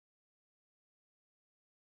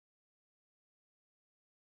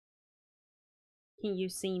Can you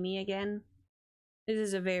see me again? This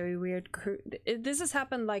is a very weird this has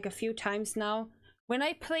happened like a few times now. When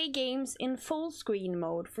I play games in full screen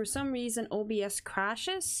mode, for some reason OBS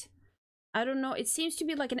crashes. I don't know, it seems to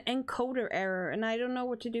be like an encoder error and I don't know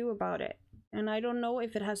what to do about it. And I don't know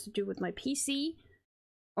if it has to do with my PC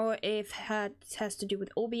or if it has to do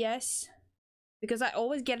with OBS. Because I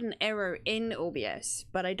always get an error in OBS,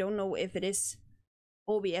 but I don't know if it is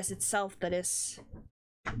OBS itself that is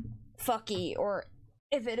fucky or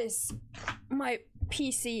if it is my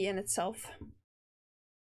PC in itself.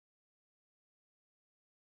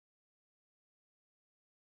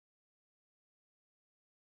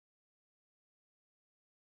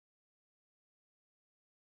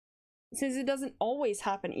 Since it doesn't always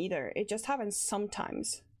happen either, it just happens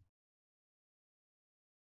sometimes.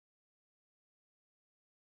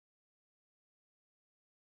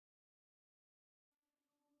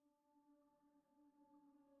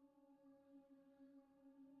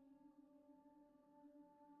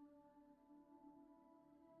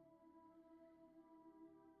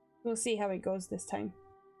 We'll see how it goes this time.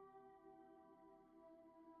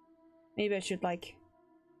 Maybe I should like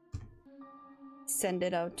send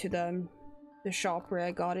it out to the shop where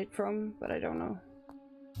I got it from, but I don't know.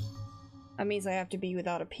 That means I have to be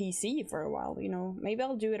without a PC for a while, you know. Maybe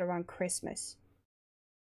I'll do it around Christmas.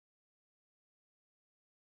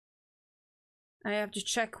 I have to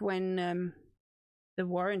check when the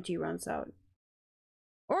warranty runs out.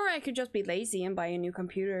 Or I could just be lazy and buy a new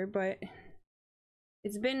computer, but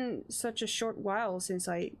it's been such a short while since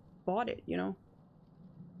I bought it, you know.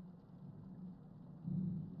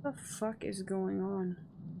 What the fuck is going on?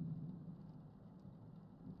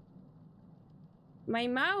 My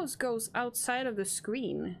mouse goes outside of the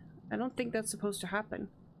screen. I don't think that's supposed to happen.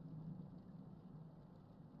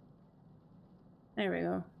 There we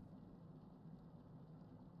go.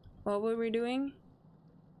 What were we doing?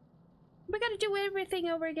 We gotta do everything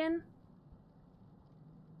over again.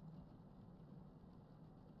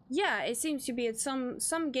 Yeah, it seems to be at some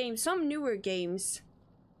games, some newer games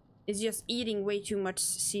is just eating way too much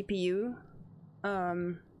CPU.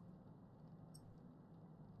 And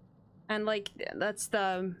like that's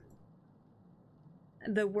the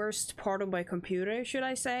worst part of my computer, should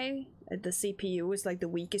I say? The CPU is like the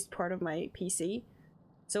weakest part of my PC.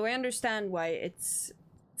 So I understand why it's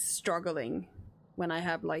struggling when I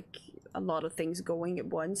have like a lot of things going at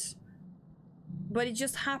once. But it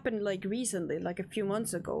just happened like recently, like a few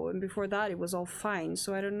months ago, and before that it was all fine.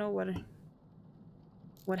 So I don't know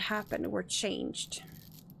what happened or changed.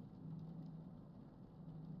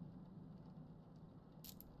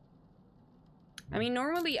 I mean,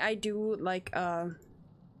 normally I do like a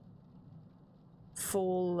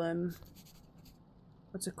full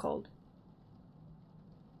what's it called?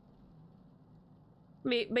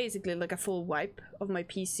 Basically like a full wipe of my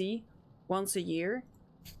PC once a year.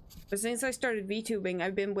 But since I started VTubing,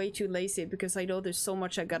 I've been way too lazy because I know there's so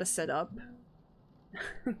much I gotta set up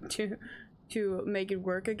to make it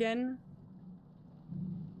work again.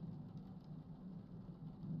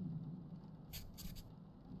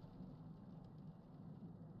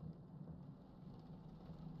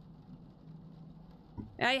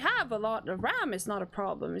 I have a lot of RAM, is not a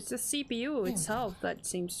problem. It's the CPU itself that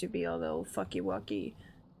seems to be a little fucky-wucky.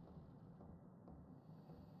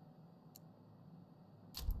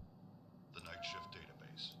 The Night Shift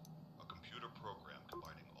Database. A computer program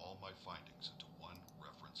combining all my findings into one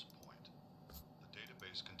reference point. The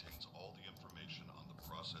database contains all the information on the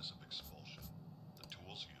process of expulsion, the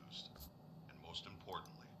tools used, and most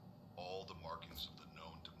importantly, all the markings of the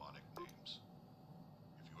known demonic names.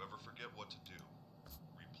 If you ever forget what to do,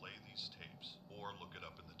 replay these tapes or look it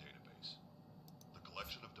up in the database. The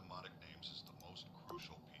collection of demonic names is the most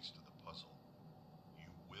crucial piece to the puzzle. You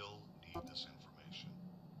will need this information.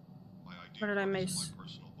 My ID What did I card is miss? in my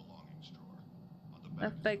personal belongings drawer. On the back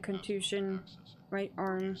Left is leg the password to contusion, access it. right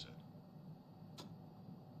arm, Use it.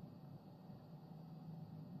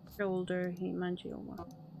 shoulder, hemangioma.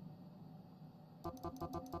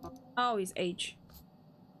 Oh, he's H.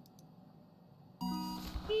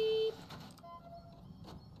 Beep.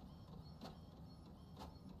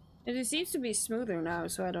 It seems to be smoother now,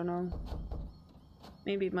 so I don't know.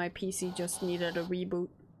 Maybe my PC just needed a reboot.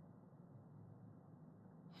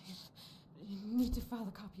 You need to file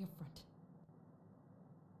a copy up front.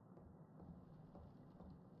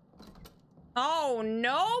 Oh,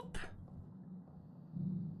 nope!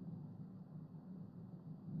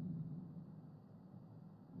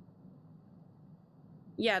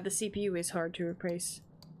 Yeah, the CPU is hard to replace.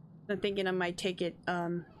 I'm thinking I might take it,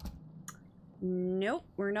 nope,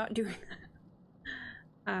 we're not doing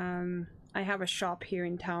that. I have a shop here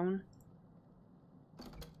in town.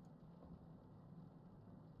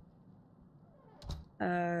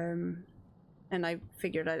 And I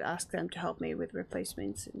figured I'd ask them to help me with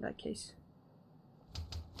replacements in that case.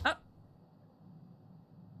 Oh!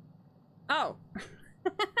 Oh!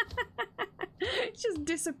 It just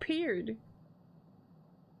disappeared.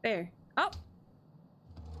 There. Oh!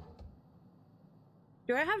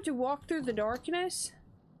 Do I have to walk through the darkness?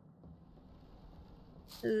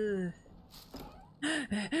 Ugh.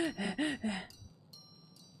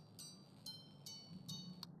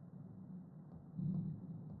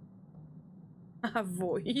 A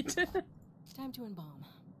void. Time to embalm.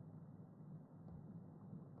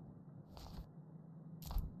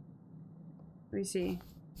 Let me see.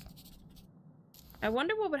 I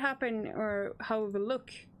wonder what would happen or how it will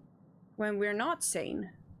look when we're not sane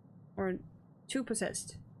or too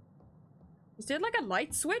possessed. Is there like a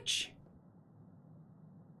light switch?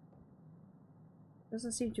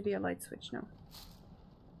 Doesn't seem to be a light switch, no.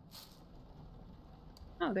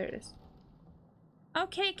 Oh, there it is.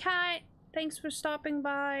 Okay, cat. Thanks for stopping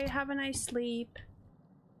by. Have a nice sleep.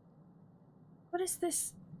 What is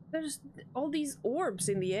this? There's all these orbs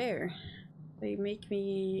in the air. They make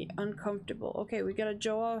me uncomfortable. Okay, we got a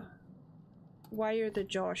jaw. Wire the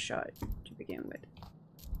jaw shut to begin with.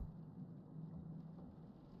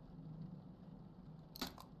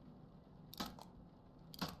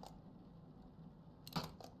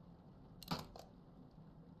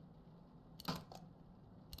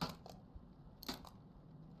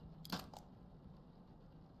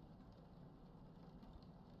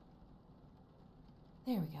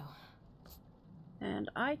 There we go. And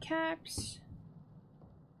eye caps.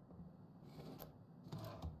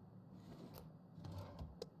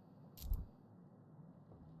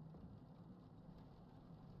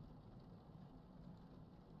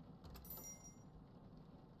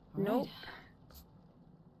 Nope.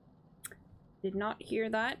 Did not hear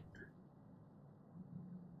that.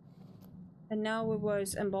 And now it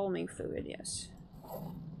was embalming fluid, yes.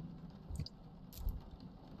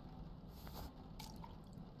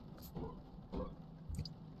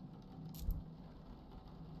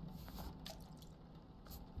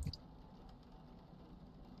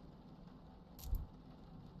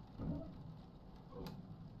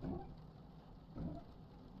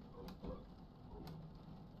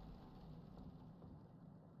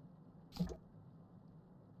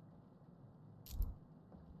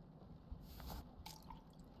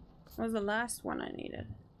 What was the last one I needed?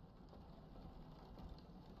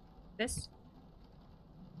 This?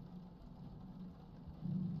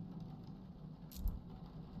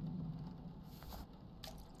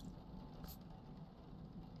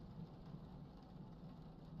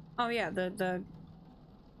 Oh yeah, the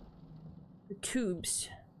tubes.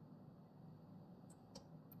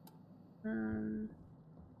 Where'd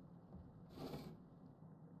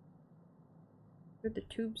the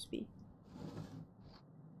tubes be?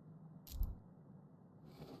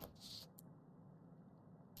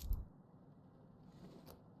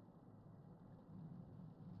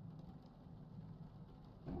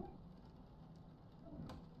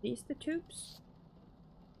 These the tubes?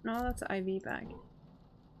 No, that's an IV bag.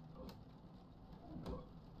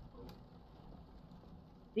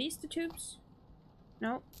 These the tubes?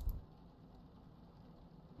 No.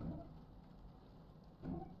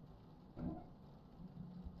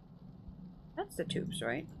 That's the tubes,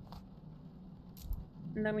 right?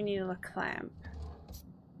 And then we need a clamp.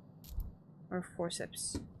 Or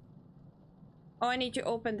forceps. Oh, I need to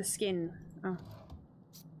open the skin. Oh.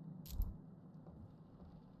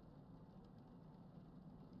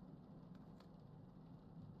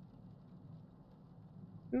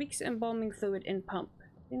 Mix embalming fluid in pump.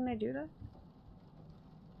 Didn't I do that?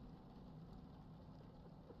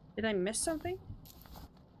 Did I miss something?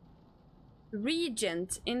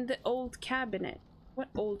 Regent in the old cabinet. What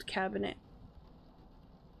old cabinet?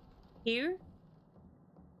 Here?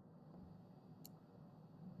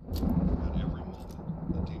 At every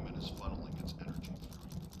moment, the demon is funneling its energy through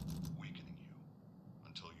you, weakening you,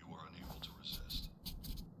 until you are unable to resist.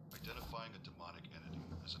 Identifying a demonic entity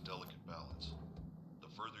is a delicate balance. The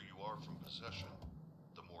further you are from possession,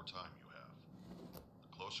 the more time you have. The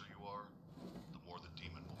closer you are, the more the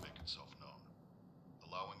demon will make itself known,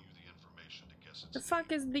 allowing you the information to guess its The fuck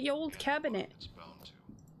name is the old and cabinet? what it's bound to.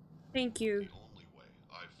 Thank you. The only way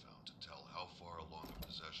I've found to tell how far along a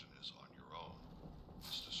possession is on your own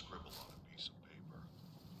is to scribble on a piece of paper.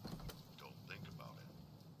 Don't think about it.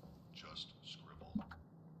 Just scribble.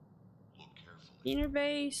 Look carefully. Inner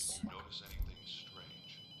base. Notice anything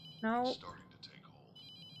strange. No. It's starting to take hold.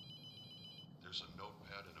 There's a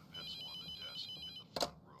notepad and a pencil on the desk in the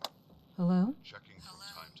front room. Hello? Checking from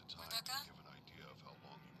time to time Rebecca? to give an idea of how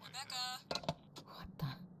long you might Rebecca? have. What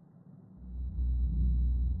the?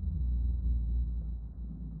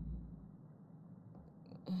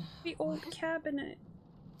 The old cabinet.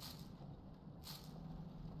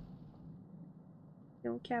 The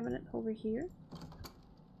old cabinet over here. I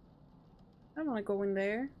don't want to go in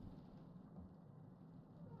there.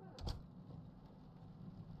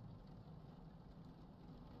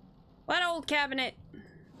 What old cabinet?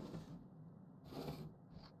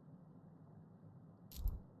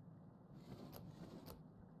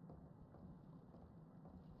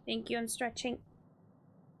 Thank you, I'm stretching.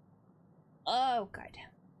 Oh, God.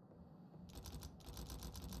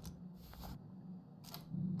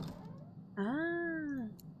 Ah.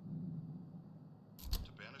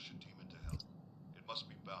 To banish a demon to hell, it must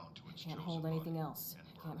be bound to its Can't chosen hold anything body else. and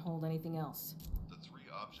Can't burned. hold anything else. The three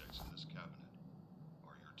objects in this cabinet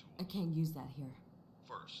are your tools. I can't use that here.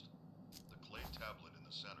 First, the clay tablet in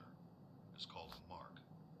the center is called a mark.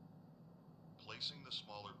 Placing the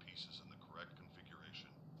smaller pieces in the correct configuration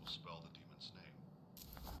will spell the demon's name.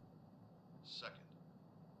 Second,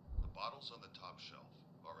 the bottles on the top shelf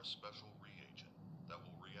are a special reagent that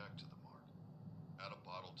will react to the mark. Add a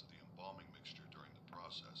bottle to the embalming mixture during the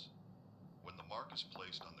process. When the mark is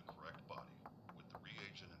placed on the correct body with the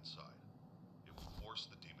reagent inside, it will force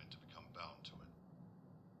the demon to become bound to it.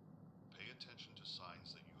 Pay attention to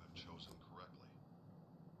signs that you have chosen correctly.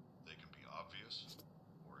 They can be obvious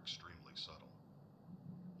or extremely subtle.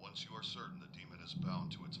 Once you are certain the demon is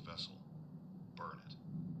bound to its vessel, burn it.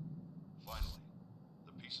 Finally,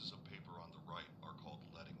 the pieces of paper on the right are called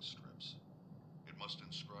letting strips. It must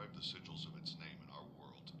inscribe the sigils of its name in our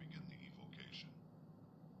world to begin the evocation.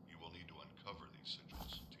 You will need to uncover these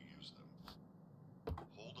sigils to use them.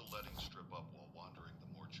 Hold a letting strip up while wandering the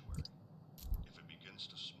mortuary. If it begins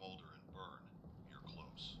to smolder and burn, you're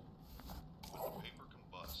close. When the paper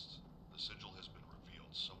combusts, the sigil has been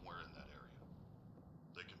revealed somewhere in that area.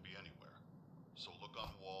 They can be anywhere, so look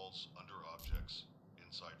on walls, under objects,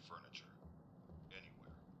 inside furniture,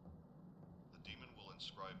 anywhere. The demon will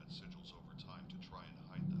inscribe its sigils over time to try and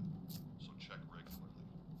hide them, so check regularly.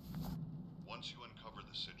 Once you uncover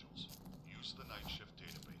the sigils, use the night shift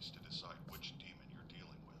database to decide which demon you're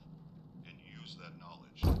dealing with, and use that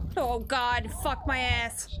knowledge. Oh, God, fuck my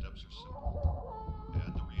ass. The steps are simple.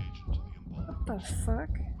 Add the reagent to the embalming What the mixture.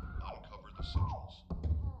 fuck? Uncover the sigils.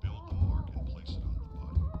 Build the mark and place it on the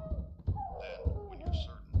body. Then, when you're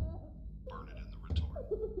certain, burn it in the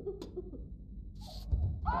retort.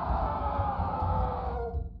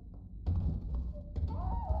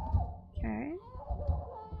 Okay.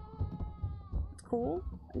 That's cool.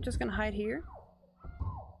 I'm just gonna hide here.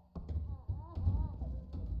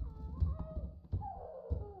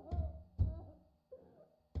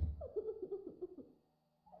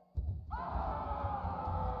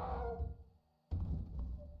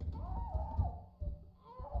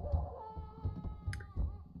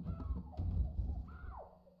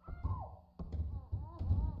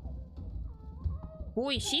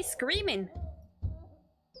 Boy, she's screaming.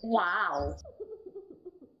 Wow.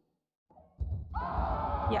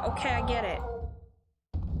 Yeah, okay, I get it.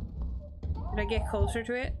 Did I get closer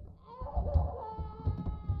to it?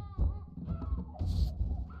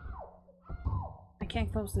 I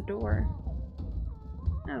can't close the door.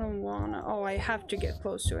 I don't wanna. Oh, I have to get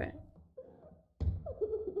close to it.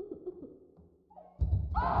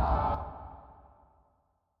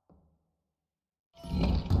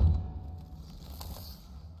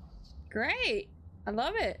 Great! I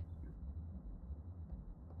love it.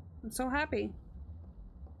 I'm so happy.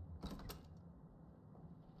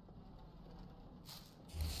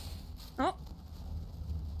 Oh!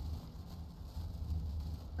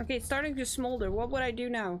 Okay, it's starting to smolder. What would I do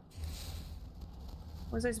now?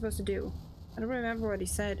 What was I supposed to do? I don't remember what he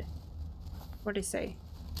said. What did he say?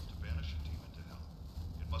 To banish a demon to hell,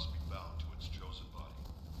 it must be bound to its chosen body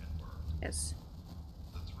and burned. Yes.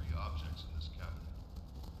 The three objects in this cabinet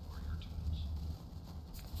are your tools.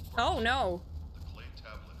 Oh no! The clay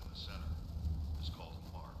tablet in the center is called a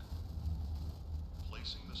mark.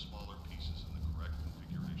 Placing the smaller pieces in the correct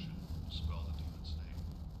configuration will spell the demon's name.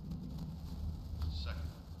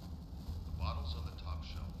 Second, the bottles on the top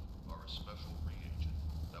shelf are a special reagent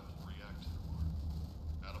that will react to the mark.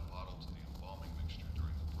 Add a bottle to the embalming mixture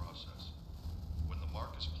during the process. When the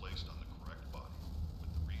mark is placed on the correct body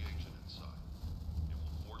with the reagent inside, it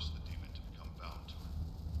will force the demon to become bound to it.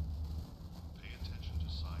 Pay attention to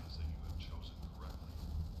signs that you have chosen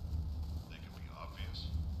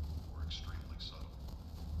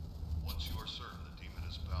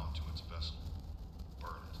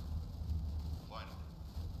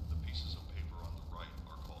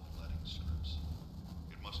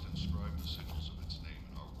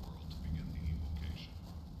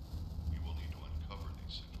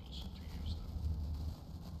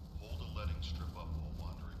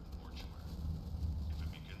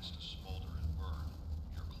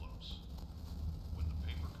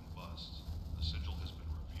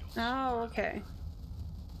Oh, okay.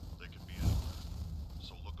 They can be anywhere,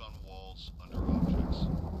 so look on walls, under objects,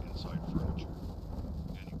 inside furniture,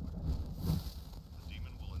 anywhere. The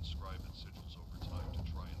demon will inscribe its sigils over time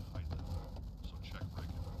to try and hide them, so check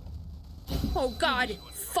regularly. Oh god!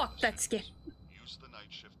 Fuck, that's scary. Use the night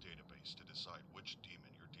shift database to decide which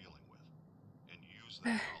demon you're dealing with, and use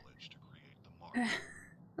that knowledge to create the mark.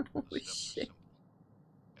 The Holy steps shit. are simple.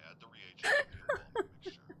 Add the reagent to the embalming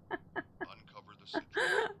mixture. Uncover the sigil.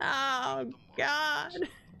 Oh Paint the mark god. on the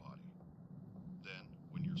body. Then,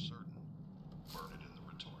 when you're certain, burn it in the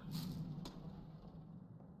retort.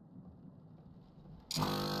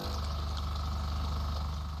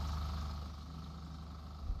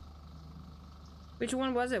 Which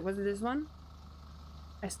one was it? Was it this one?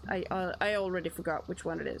 I already forgot which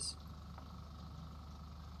one it is.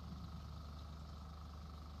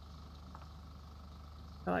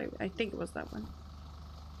 Oh, I think it was that one.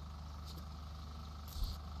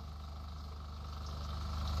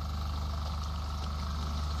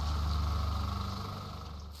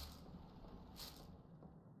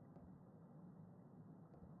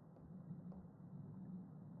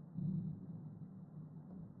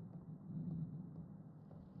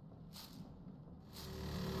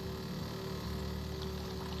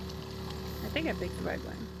 I think I picked the right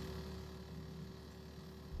one.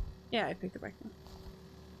 Yeah, I picked the right one.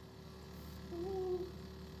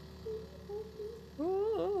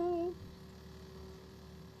 Ooh.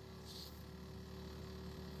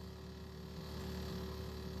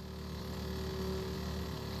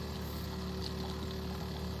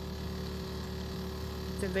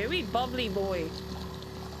 It's a very bubbly boy.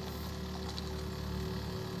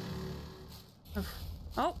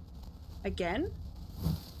 Oh, again?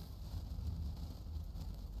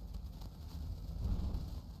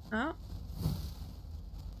 Oh.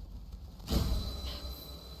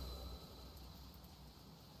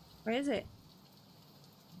 Where is it?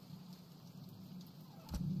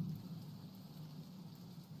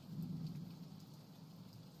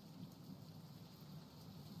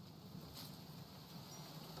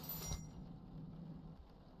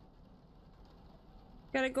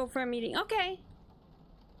 Gotta go for a meeting. Okay.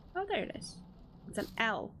 Oh, there it is. It's an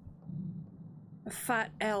L. A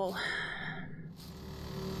fat L.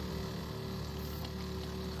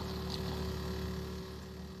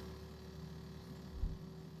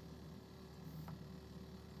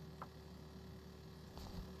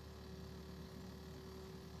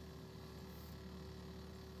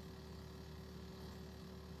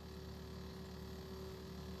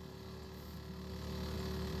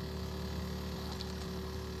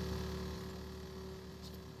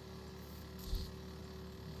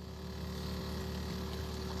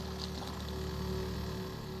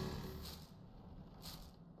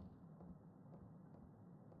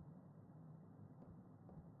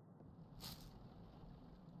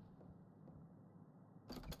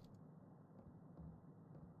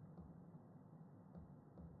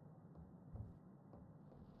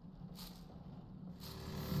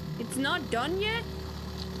 It's not done yet?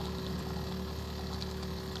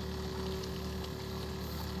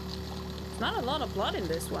 It's not a lot of blood in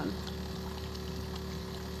this one.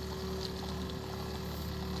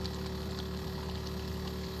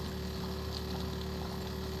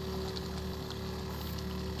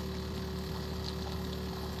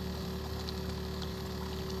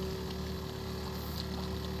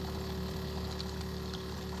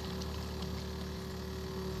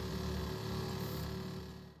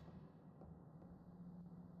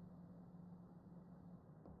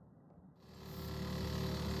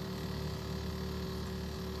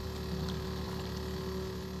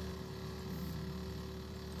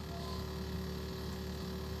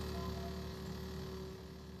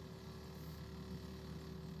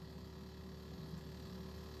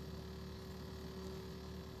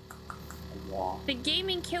 The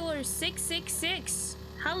Gaming Killer 666.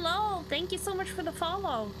 Hello, thank you so much for the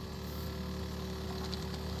follow.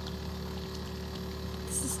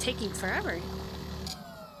 This is taking forever.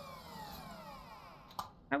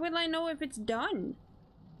 How will I know if it's done?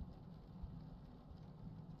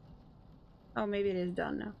 Oh, maybe it is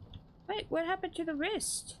done now. Wait, what happened to the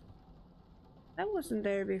wrist? That wasn't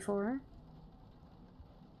there before.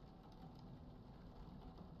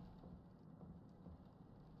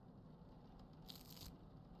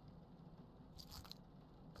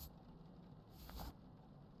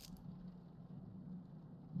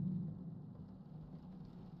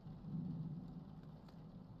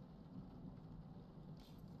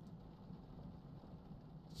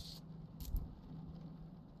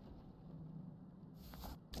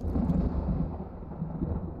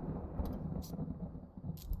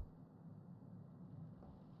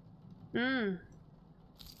 Hmm.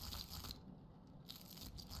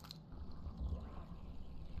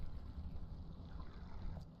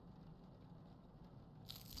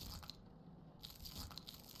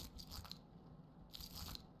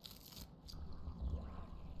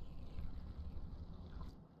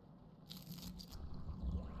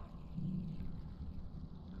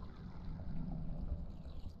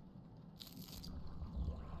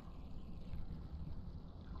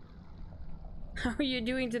 How are you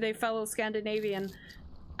doing today, fellow Scandinavian?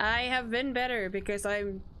 I have been better because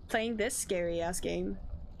I'm playing this scary ass game.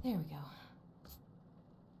 There we go.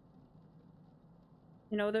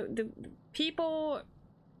 You know, the people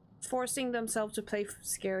forcing themselves to play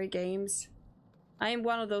scary games. I am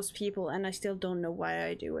one of those people and I still don't know why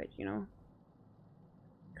I do it, you know?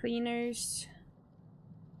 Cleaners.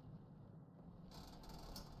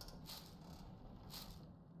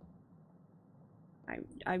 I'm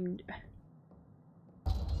I'm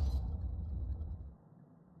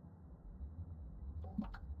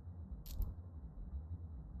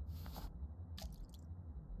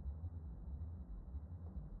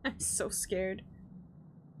so scared.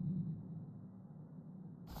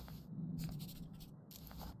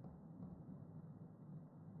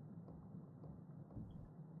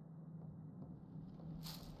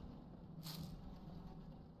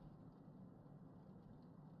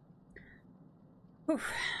 Whew.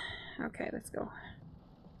 Okay, let's go.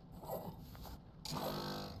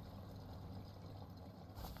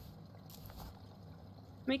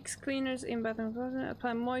 Mix cleaners in bathroom closet.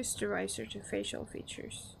 Apply moisturizer to facial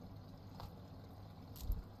features.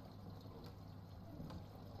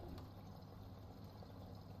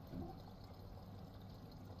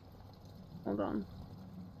 Hold on.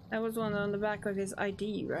 That was one on the back of his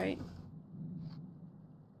ID, right?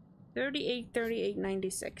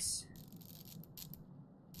 383896.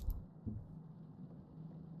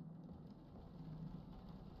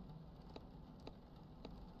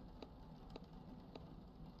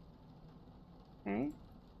 Okay.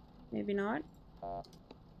 Maybe not.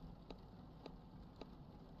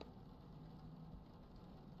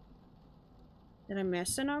 Did I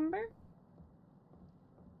miss a number?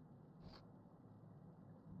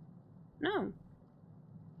 No.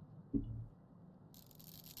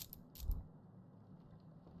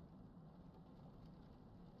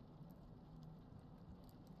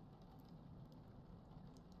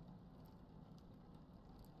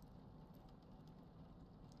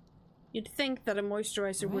 You'd think that a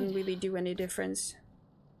moisturizer wouldn't really do any difference.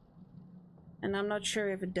 And I'm not sure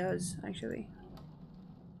if it does, actually.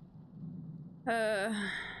 How'd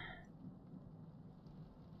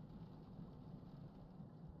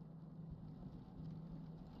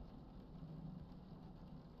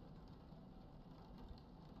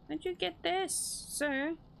you get this,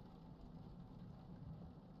 sir?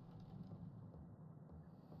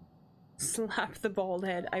 Slap the bald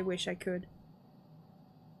head. I wish I could.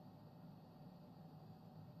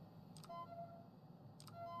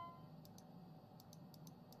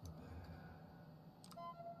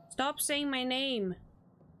 Stop saying my name.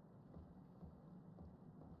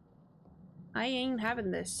 I ain't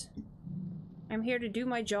having this. I'm here to do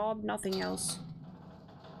my job, nothing else.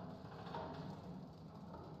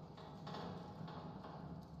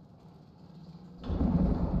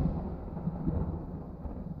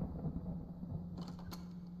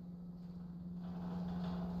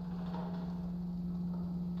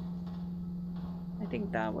 I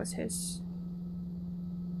think that was his.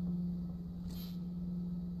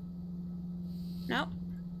 No.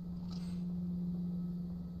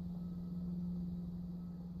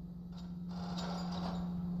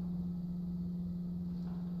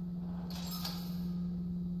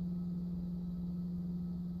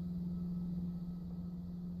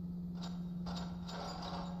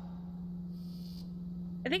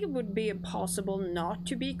 I think it would be impossible not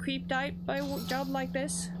to be creeped out by a job like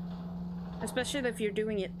this. Especially if you're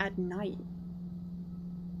doing it at night.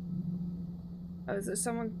 Oh, is there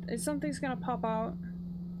someone? Is something's gonna pop out?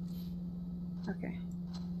 Okay.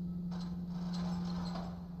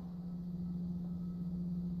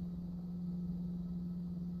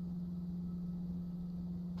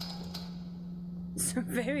 It's a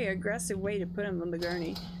very aggressive way to put him on the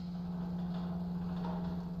gurney.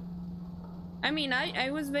 I mean, I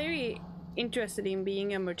was very interested in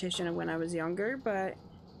being a mortician when I was younger, but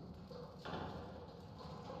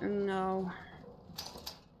no.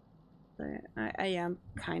 But I am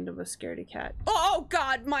kind of a scaredy cat. Oh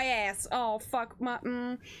god, my ass! Oh fuck, my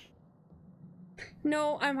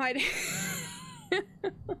No, I'm hiding.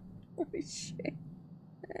 Holy shit.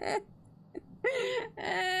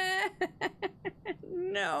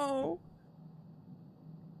 No.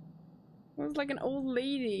 like an old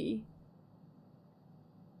lady.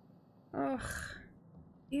 Ugh.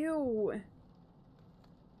 Ew.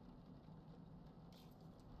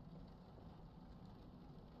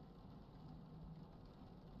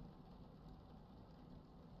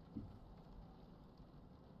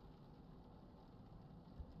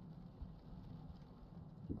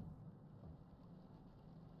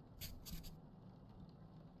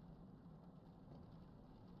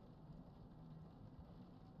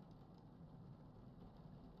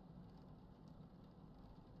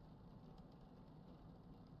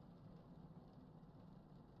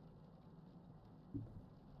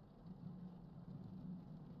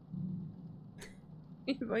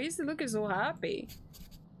 Why is he looking so happy?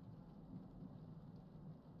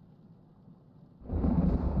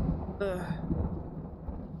 Ugh.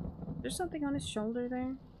 There's something on his shoulder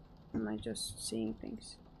there? Am I just seeing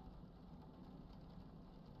things?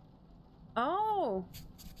 Oh!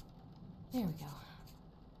 There we go.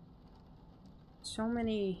 So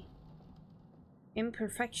many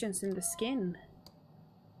imperfections in the skin.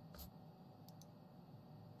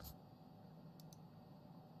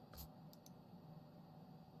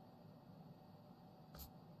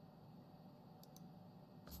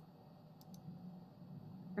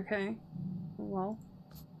 Okay. Well.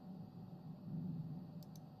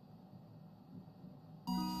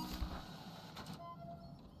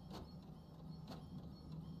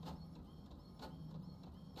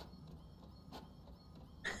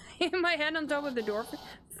 My head on top of the door.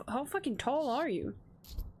 How fucking tall are you?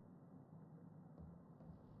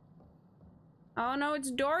 Oh no, it's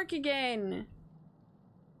dark again.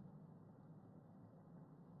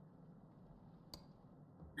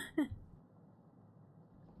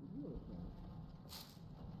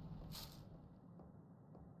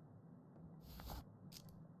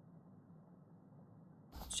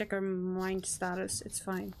 Check our mind status. It's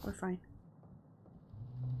fine. We're fine.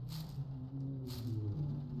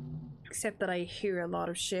 Except that I hear a lot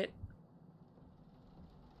of shit.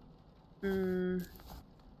 Oh,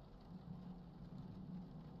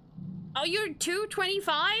 you're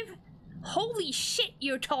 225? Holy shit,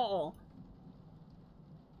 you're tall!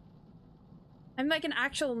 I'm like an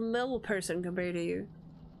actual little person compared to you.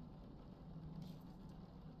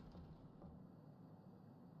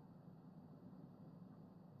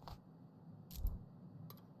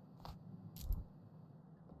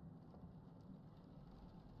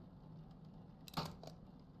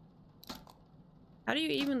 How do you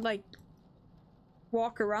even, like,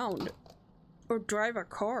 walk around? Or drive a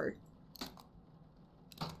car?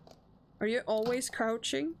 Are you always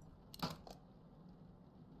crouching?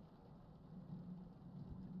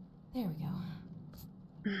 There we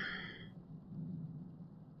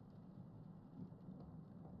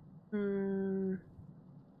go.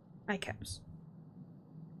 Eye caps.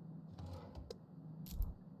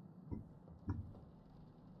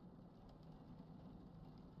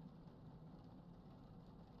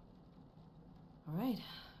 All right.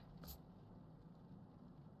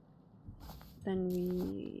 Then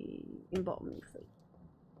we involve me, please.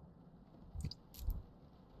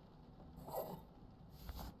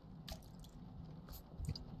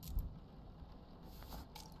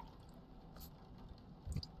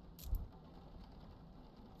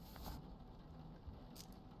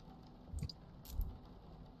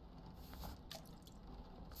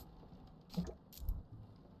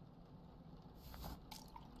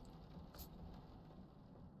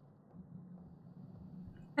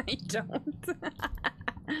 I don't.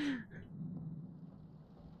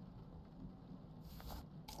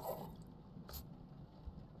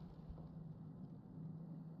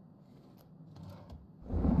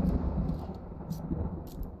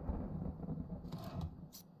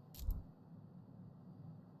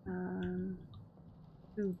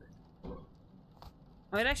 Tube.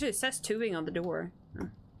 Oh, it actually says tubing on the door. Oh.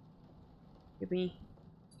 Give me.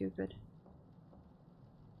 Stupid.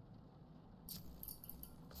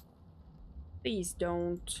 Please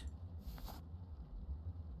don't.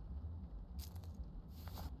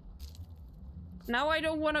 Now I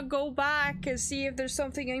don't want to go back and see if there's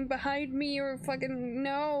something in behind me or fucking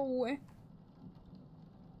no.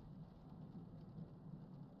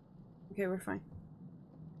 Okay, we're fine.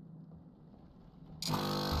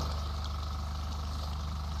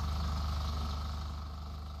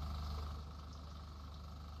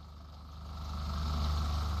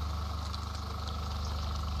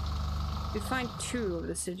 We find 2 of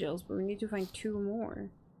the sigils, but we need to find 2 more.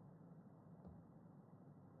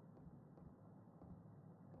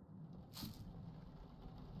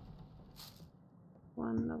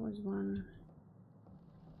 One, that was one.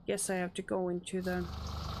 Guess I have to go into the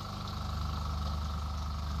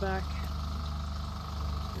back.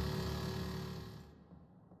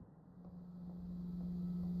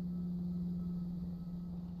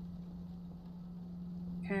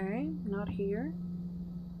 Okay, not here.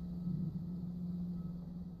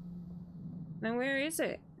 Then where is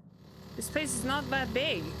it? This place is not that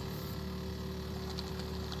big.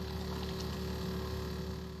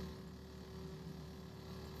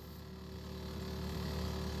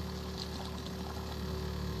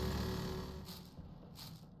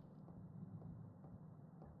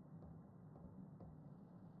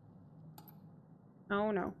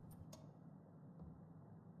 Oh no.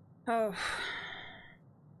 Oh.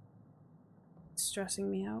 It's stressing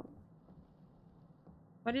me out.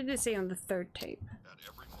 What did it say on the third tape? At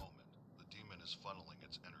every moment, the demon is funneling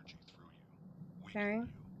its energy through you, Okay. weakening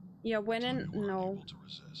Yeah, you when in until you are no. unable to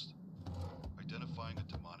resist. Identifying a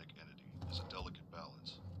demonic entity is a delicate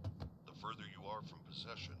balance. The further you are from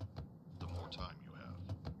possession, the more time you have.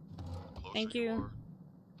 The closer Thank you you. are,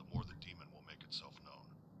 the more the demon will make itself known,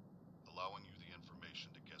 allowing you the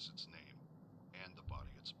information to guess its name and the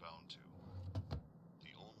body it's bound to.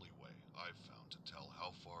 The only way I've found to tell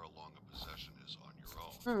how far along a possession is on your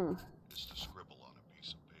own is to scribble on a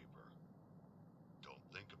piece of paper. Don't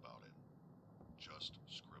think about it. Just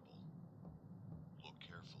scribble. Look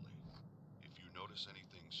carefully. If you notice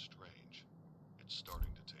anything strange, it's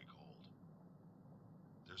starting to take hold.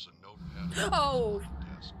 There's a notepad Oh! on the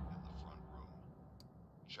desk in the front room.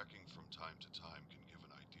 Checking from time to time can give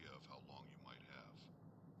an idea of how long you might have.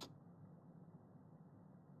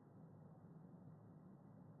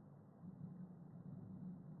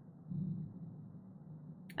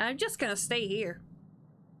 I'm just gonna stay here.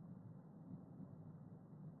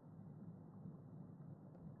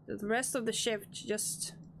 The rest of the shift,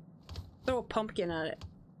 just throw a pumpkin at it.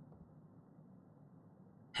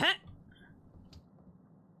 Huh?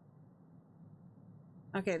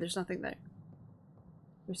 Okay, there's nothing there.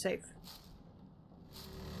 We're safe.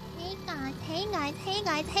 Hey guys, hey guys, hey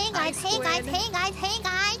guys, hey Hi, guys, hey guys, Squid. hey guys, hey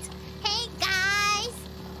guys, hey guys,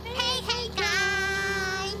 hey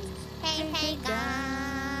guys, hey guys.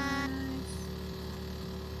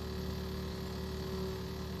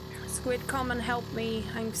 Squid, come and help me.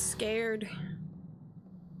 I'm scared.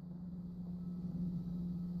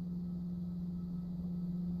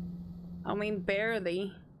 I mean,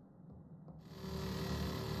 barely.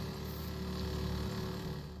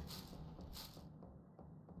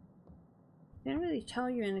 They didn't really tell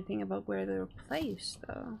you anything about where they were placed,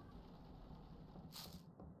 though.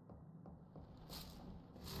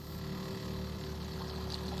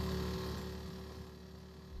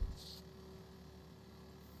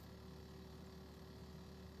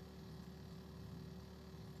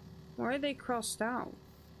 Where are they crossed out?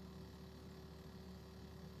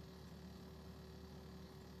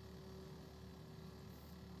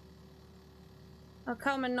 I'll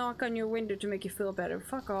come and knock on your window to make you feel better.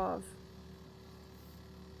 Fuck off.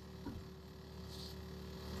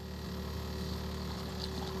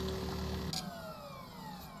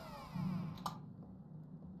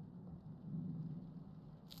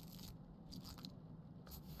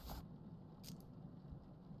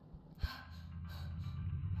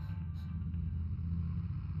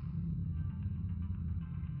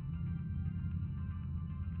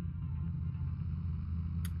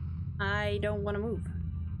 I don't want to move.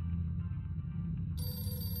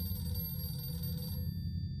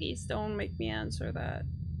 Please don't make me answer that.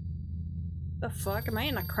 The fuck? Am I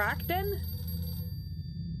in a crack den?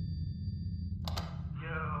 Yo,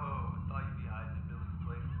 thought you'd be hiding in Billy's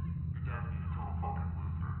place. Your dad being a total fucking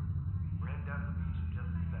loser. We're heading down to the beach in just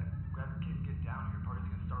a sec. Grab your kid and get down here. Party's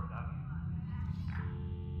gonna start without you.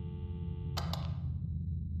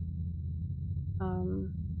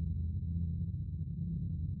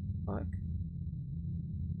 Fuck.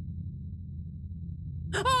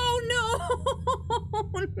 Oh no!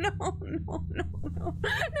 No, no, no, no, no, no.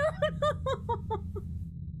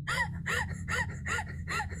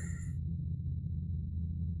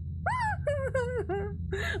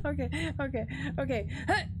 Okay, okay, okay.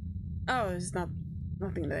 Oh, there's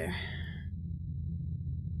nothing there.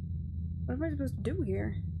 What am I supposed to do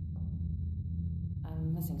here?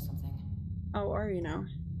 I'm missing something. Oh, are you now?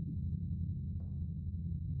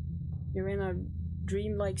 You're in a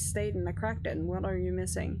dreamlike state in a crack den. What are you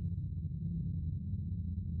missing?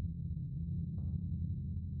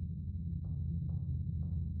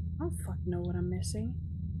 I don't fucking know what I'm missing.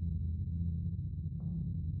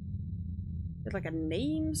 There's like a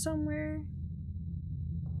name somewhere?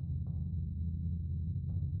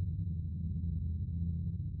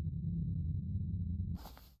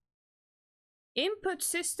 Input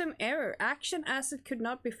system error. Action asset could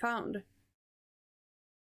not be found.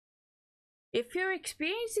 If you're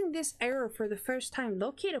experiencing this error for the first time,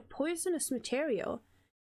 locate a poisonous material,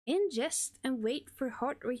 ingest and wait for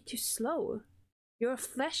heart rate to slow. Your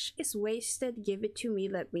flesh is wasted, give it to me,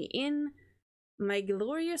 let me in. My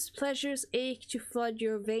glorious pleasures ache to flood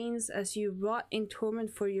your veins as you rot in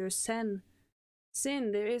torment for your sin.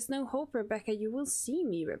 There is no hope, Rebecca. You will see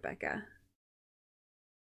me, Rebecca.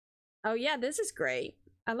 Oh yeah, this is great.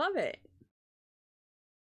 I love it.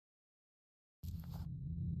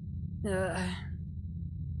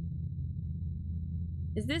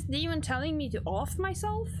 Is this demon telling me to off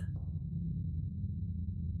myself?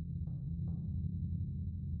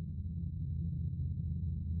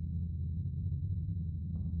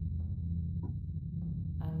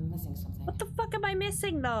 I'm missing something. What the fuck am I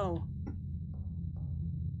missing though?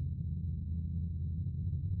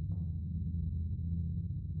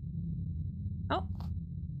 Oh.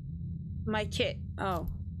 My kit. Oh.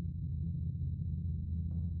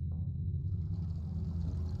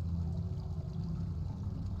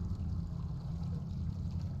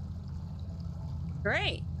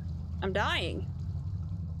 Great. I'm dying.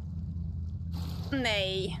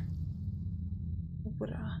 Nay.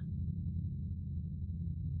 What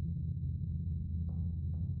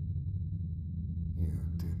You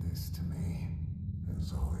did this to me.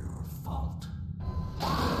 It's all your fault.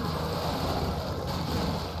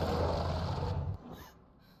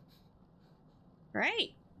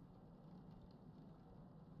 Great.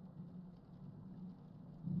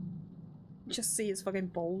 Just see his fucking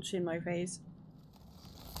bulge in my face.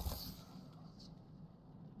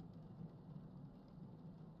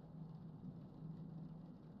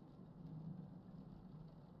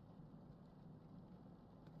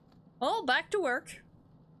 Oh, back to work.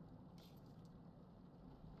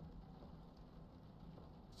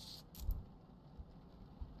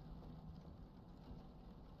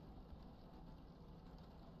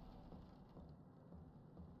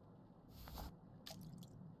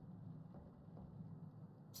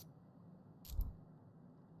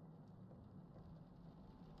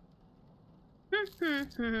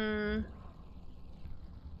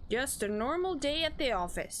 Just a normal day at the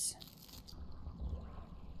office.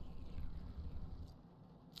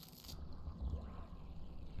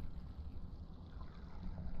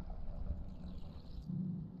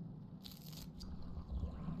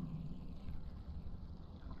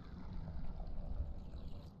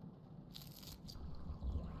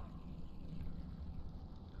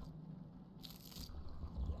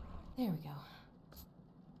 There we go.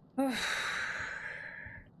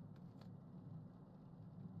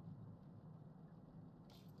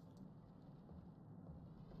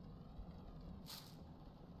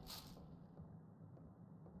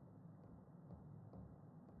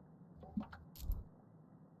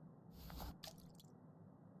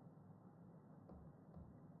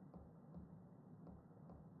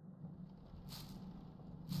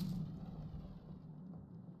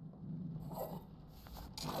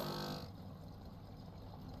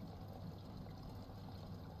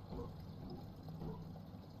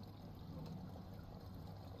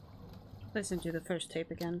 Listen to the first tape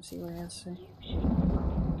again, see what it has to say.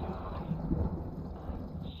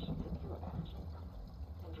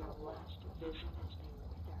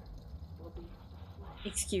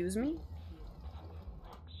 Excuse me?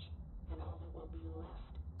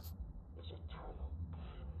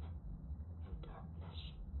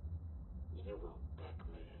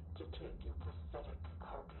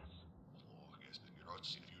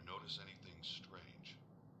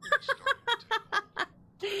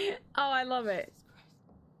 Oh, I love it.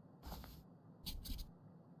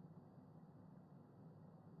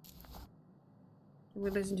 Can we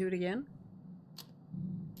listen to it again?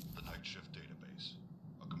 The Night Shift Database,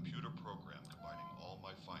 a computer program combining all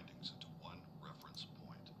my findings into one reference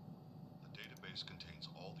point. The database contains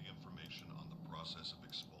all the information on the process of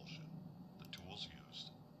expulsion, the tools used,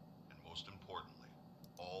 and most importantly,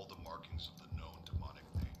 all the markings of the known demonic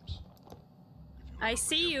names. I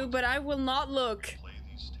see you, but I will not look. Play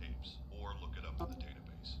these tapes or look it up in the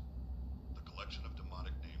database. The collection of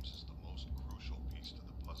demonic names is the most crucial piece to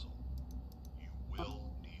the puzzle. You will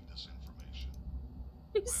need this information.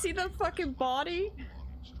 You see that fucking body?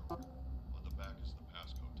 On the back is the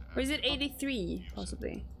passcode to Or is it 83,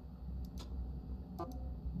 possibly?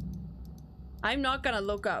 I'm not gonna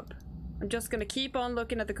look up. I'm just gonna keep on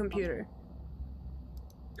looking at the computer.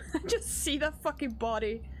 Just see that fucking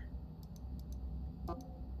body.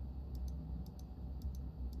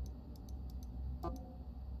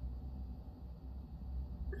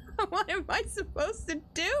 What am I supposed to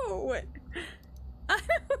do? I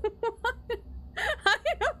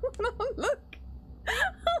don't want to look.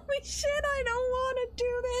 Holy shit, I don't want to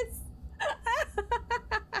do this.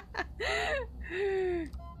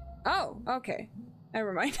 Oh, okay.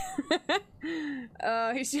 Never mind.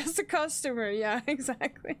 He's just a customer. Yeah,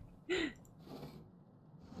 exactly.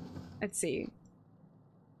 Let's see.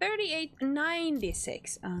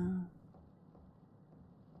 38.96. Um.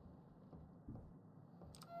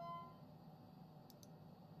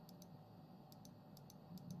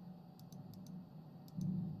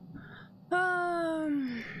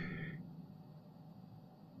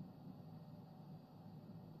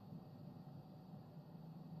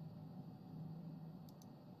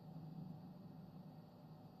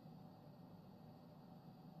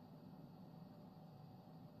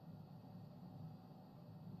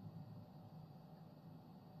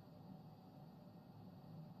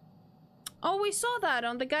 Oh, we saw that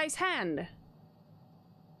on the guy's hand.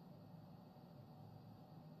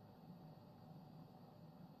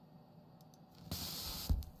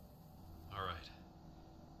 All right.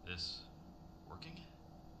 This working?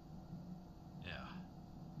 Yeah.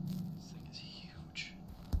 This thing is huge.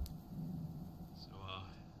 So,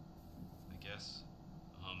 I guess,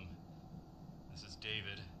 this is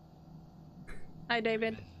David. Hi,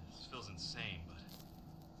 David. This feels insane, but I think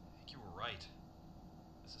you were right.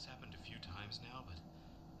 This has happened a few times now, but let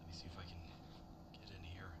me see if I can get in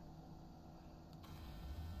here.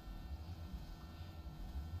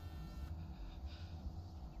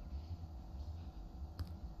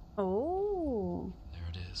 Oh. There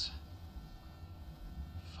it is.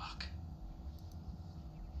 Fuck.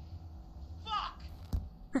 Fuck!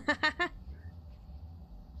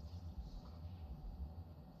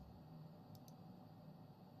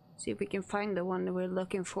 See if we can find the one that we're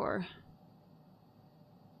looking for.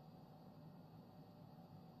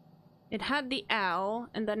 It had the owl,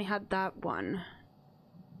 and then it had that one.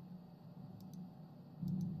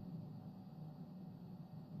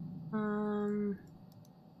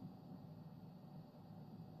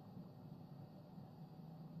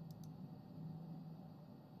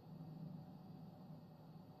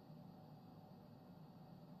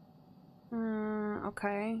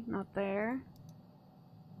 Okay, not there.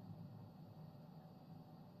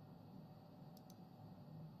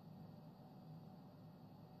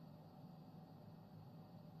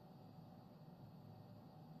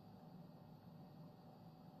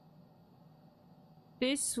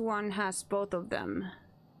 This one has both of them.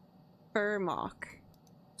 Furmock.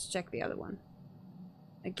 Let's check the other one.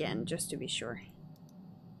 Again, just to be sure.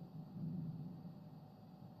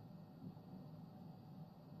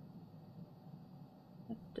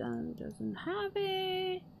 That doesn't have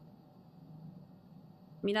it. I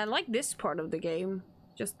mean, I like this part of the game.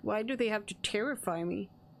 Just why do they have to terrify me?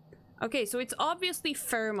 Okay, so it's obviously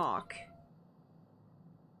Furmock.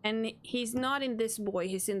 And he's not in this boy,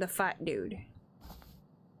 he's in the fat dude.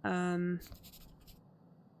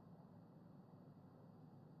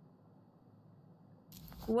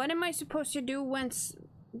 What am I supposed to do once...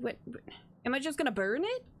 What, am I just gonna burn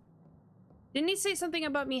it? Didn't he say something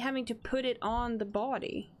about me having to put it on the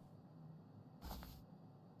body?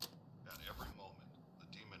 At every moment, the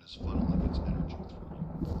demon is funneling its energy through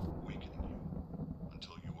you, weakening you,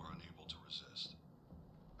 until you are unable to resist.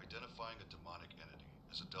 Identifying a demonic entity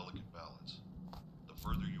is a delicate balance. The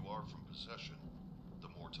further you are from possession, the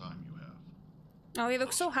more time you have. Oh, he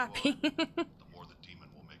looks so happy. The more the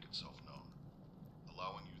demon will make itself known,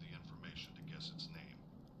 allowing you the information to guess its name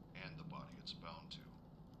and the body it's bound to.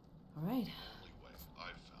 All right. The only way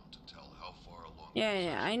I've found to tell how far along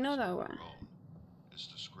Yeah, I know that one. is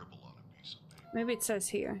to scribble on a piece of paper. Maybe it says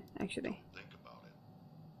here, actually. Don't think about it.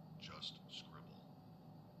 Just scribble.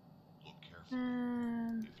 Look carefully.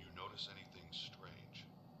 If you notice anything strange,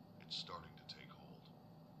 it's starting to take hold.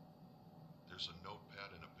 There's a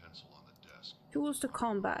notepad and a pencil on the desk. Tools to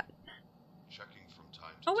combat. Checking from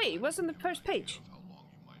time to Oh wait, time it wasn't the to give you first an idea page. of how long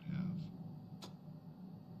you might have.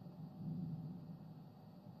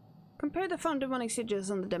 Compare the found demonic sigils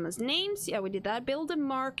on the demon's names. Yeah, we did that. Build a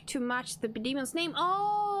mark to match the demon's name.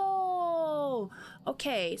 Oh!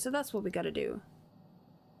 Okay, so that's what we gotta do.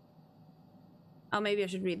 Oh, maybe I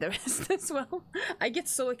should read the rest as well. I get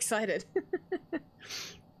so excited.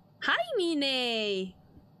 Hi, Mine!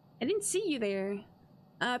 I didn't see you there.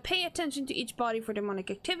 Pay attention to each body for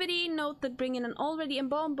demonic activity. Note that bringing an already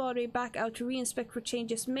embalmed body back out to re-inspect for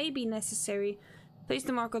changes may be necessary. Place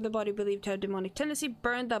the mark of the body believed to have demonic tendency.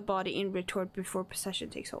 Burn that body in retort before possession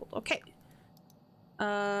takes hold. Okay.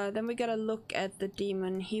 Then we gotta look at the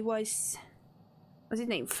demon. He was... What's his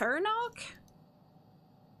name? Furnock?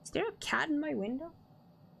 Is there a cat in my window?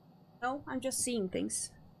 No, I'm just seeing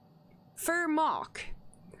things. Furmock.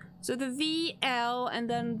 So the V, L, and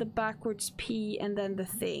then the backwards P, and then the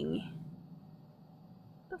thing.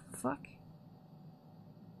 What the fuck?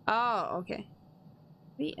 Oh, okay.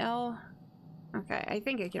 V, L... Okay, I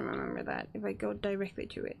think I can remember that if I go directly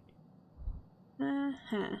to it.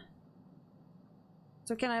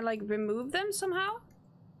 So can I like remove them somehow?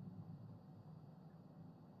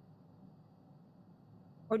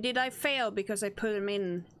 Or did I fail because I put them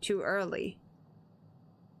in too early?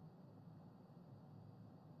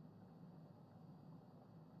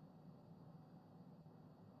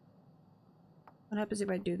 What happens if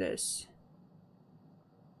I do this?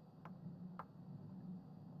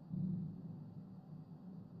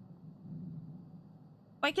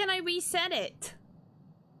 Why can't I reset it?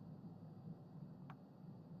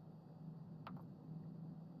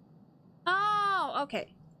 Oh,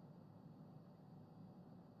 okay.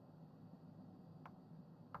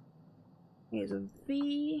 Here's a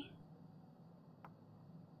V.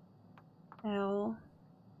 L.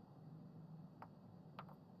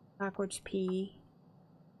 Backwards P.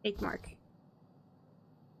 8 mark.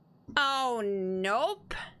 Oh,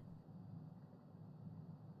 nope.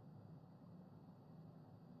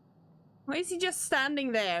 Why is he just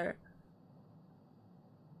standing there?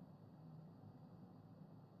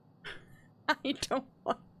 I don't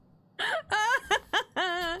want.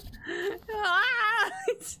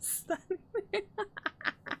 He's just standing there.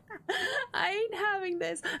 I ain't having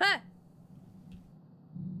this. Ah!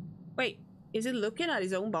 Wait, is he looking at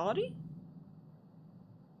his own body?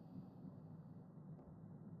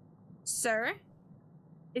 Sir?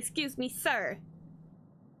 Excuse me, sir.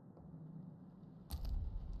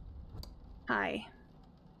 Hi.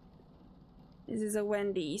 This is a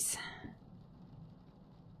Wendy's.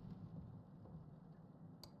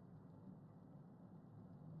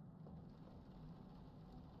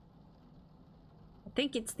 I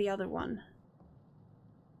think it's the other one.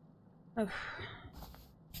 Oh.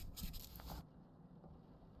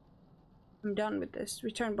 I'm done with this.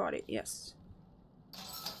 Return body, yes.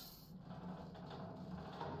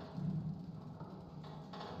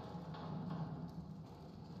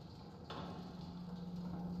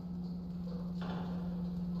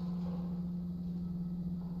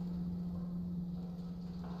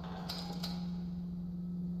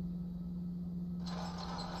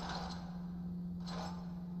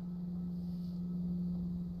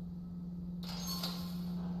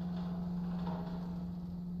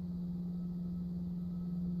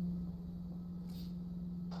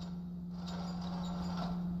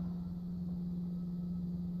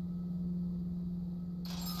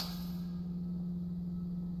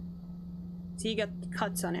 So you got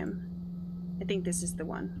cuts on him. I think this is the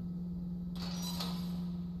one.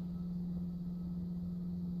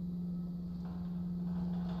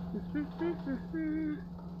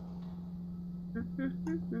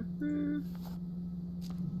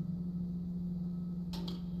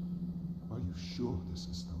 Are you sure this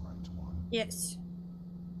is the right one? Yes.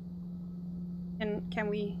 And can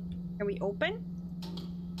we open?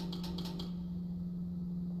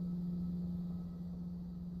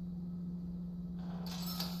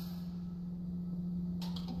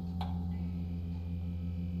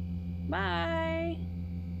 Bye.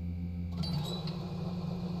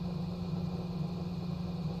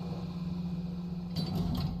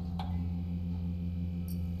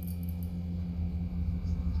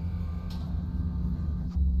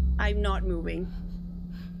 I'm not moving.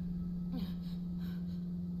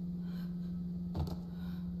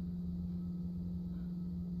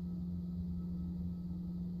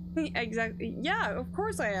 Exactly. Yeah, of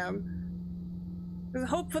course I am. 'Cause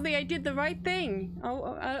hopefully I did the right thing. Oh,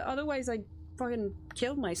 otherwise I fucking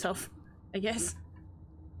killed myself, I guess.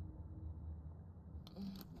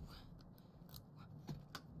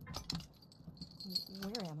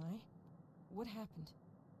 Where am I? What happened?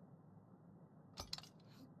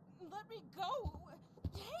 Let me go!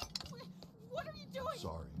 Hey! What are you doing?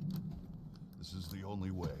 Sorry. This is the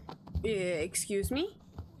only way. Excuse me?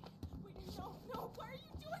 Wait, no, why are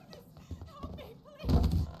you doing this? Help me, please!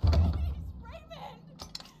 Please, Raymond!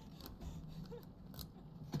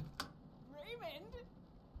 Raymond?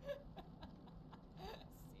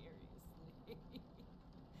 Seriously?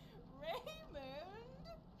 Raymond?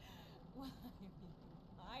 Why are you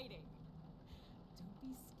hiding? Don't be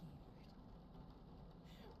scared.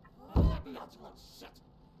 Let me out, you little shit!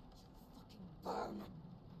 You fucking burn!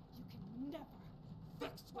 You can never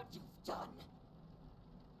fix what you've done!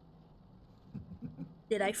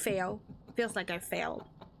 Did I fail? Feels like I failed.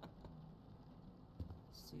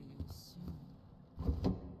 See you soon.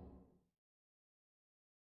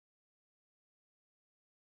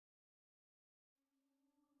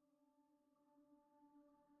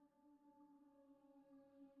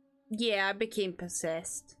 Yeah, I became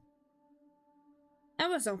possessed. That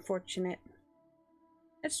was unfortunate.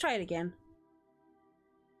 Let's try it again.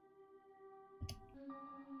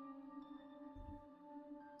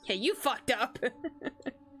 Okay, you fucked up.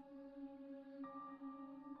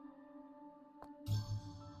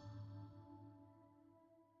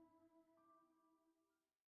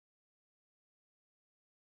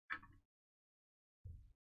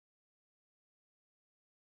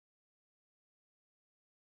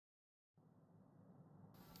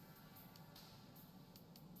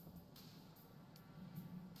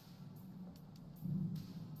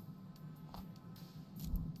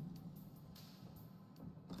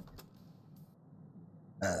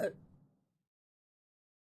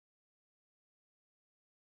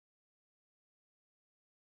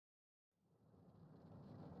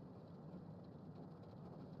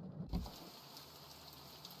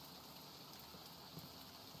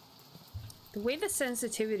 The way the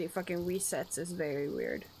sensitivity fucking resets is very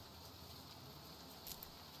weird.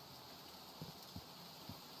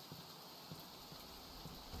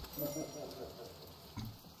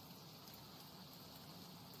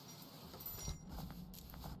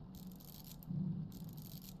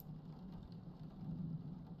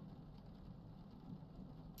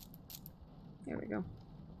 There we go.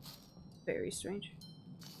 Very strange.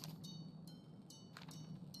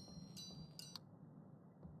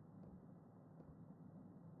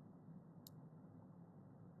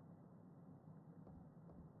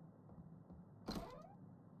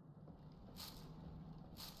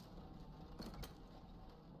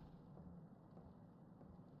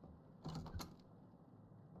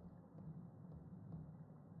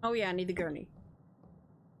 Oh yeah, I need the gurney.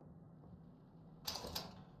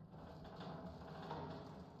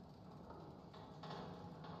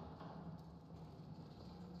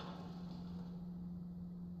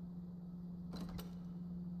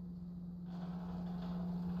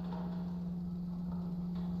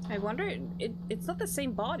 I wonder, it's not the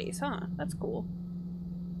same bodies, huh? That's cool.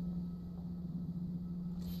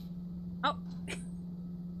 Oh.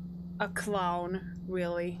 A clown,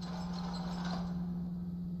 really.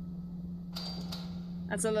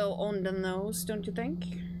 That's a little on the nose, don't you think?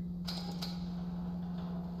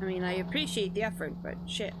 I mean, I appreciate the effort, but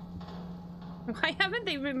shit. Why haven't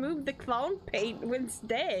they removed the clown paint when it's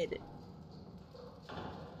dead?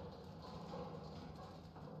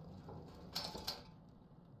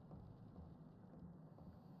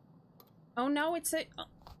 Oh no, it's a...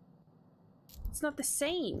 It's not the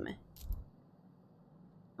same.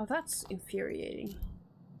 Oh, that's infuriating.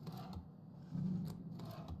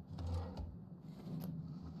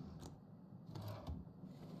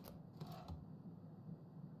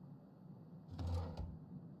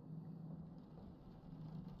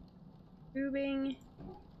 Tubing.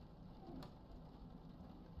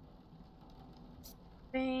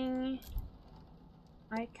 Thing.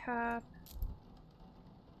 Eye cap.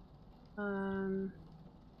 At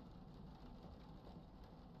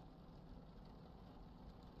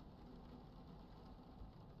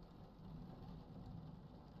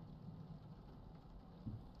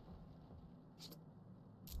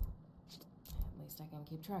least I can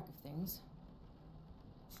keep track of things.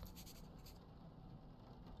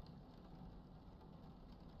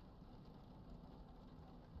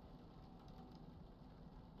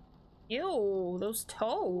 Ew, those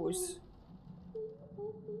toes.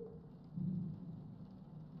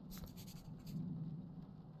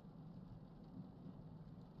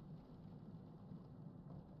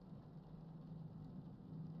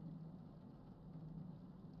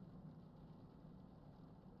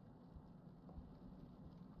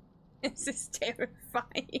 This is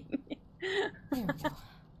terrifying. There we go.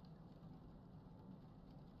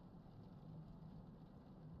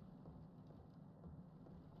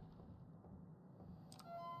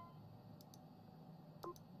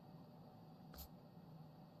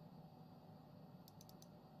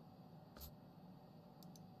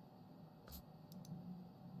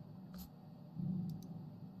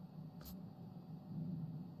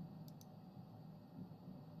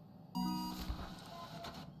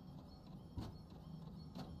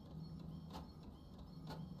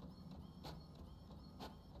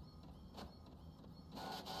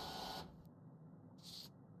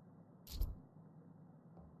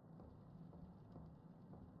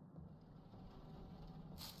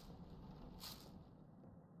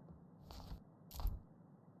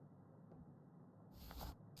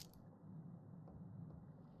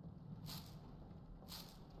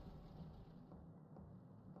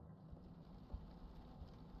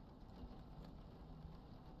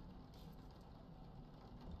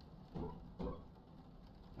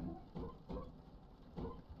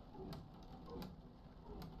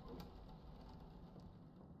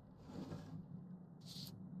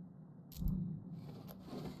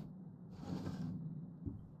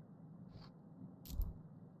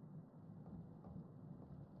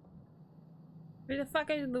 Where the fuck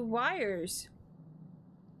are the wires?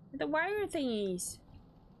 The wire thingies.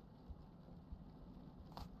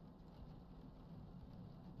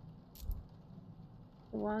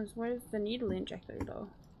 The ones, where's the needle injector though?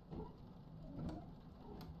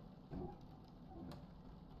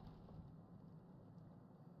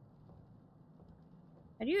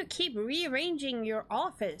 How do you keep rearranging your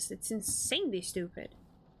office? It's insanely stupid.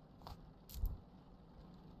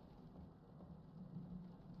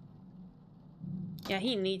 Yeah,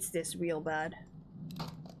 he needs this real bad.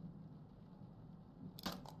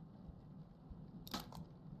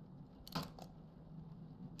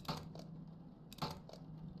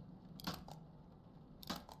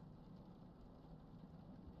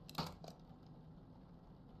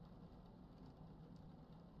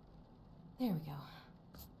 There we go.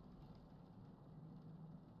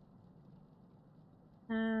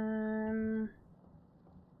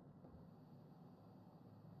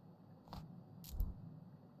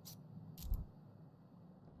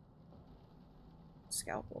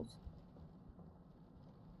 Scalpels.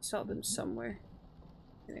 Saw them somewhere.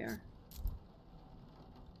 There they are.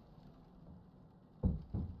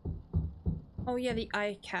 Oh yeah, the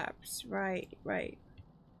eye caps. Right, right.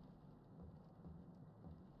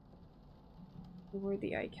 Where were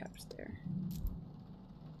the eye caps there?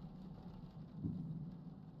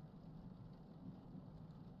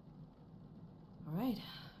 All right.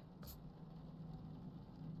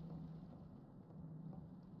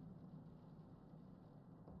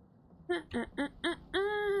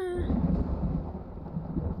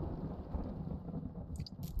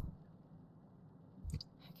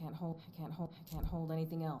 I can't hold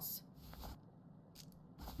anything else.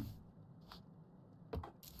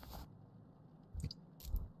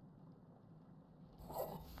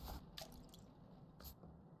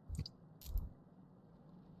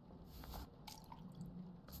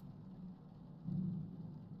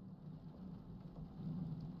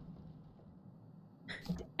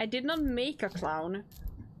 I did not make a clown.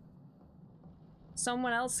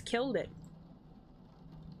 Someone else killed it.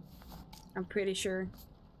 I'm pretty sure.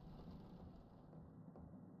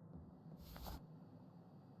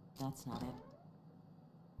 That's not it.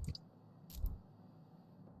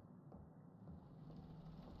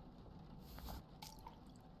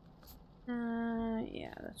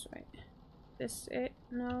 Yeah, that's right. This it?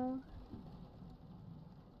 No.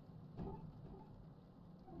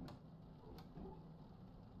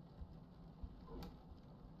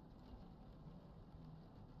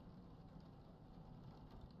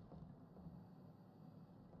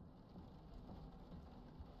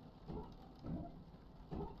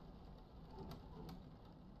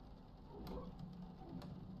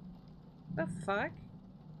 The fuck?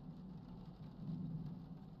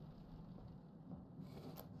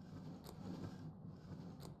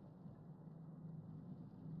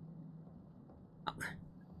 Oh.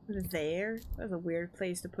 There? That's a weird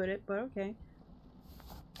place to put it, but okay.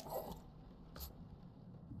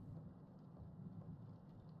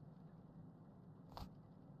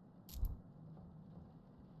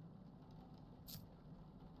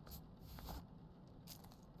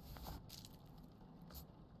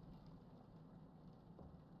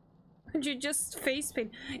 Could you just face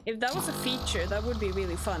paint? If that was a feature, that would be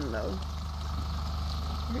really fun though.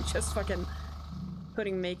 Just fucking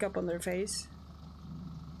putting makeup on their face.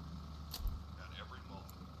 At every moment,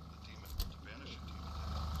 the demon to banish a demon.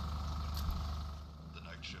 The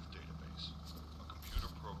night shift database, a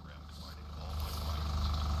computer program combining all my findings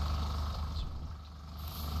into one reference point.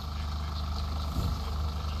 The database contains all the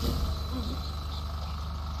information on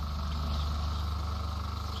the process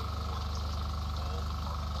of expulsion.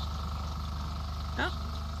 Huh?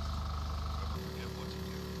 Never forget what to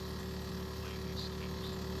do. Play these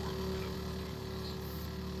tapes or look it up in the database.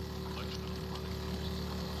 A collection of demonic ghosts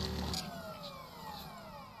is a crucial piece of the puzzle.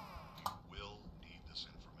 You will need this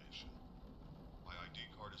information. My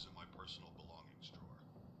ID card is in my personal belongings drawer.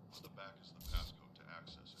 On the back is the passcode to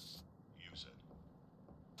access it. Use it.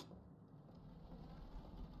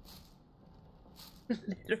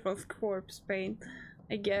 Literal corpse paint,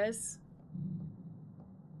 I guess.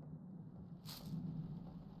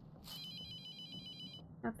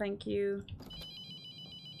 Oh, thank you.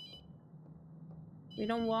 We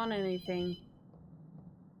don't want anything.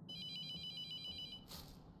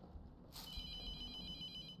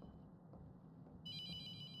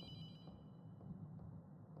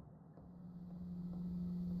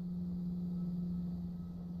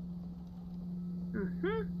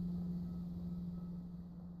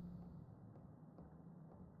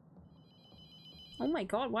 Oh my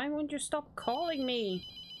god, why won't you stop calling me?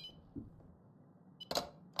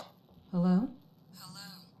 Hello? Hello,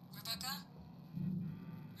 Rebecca?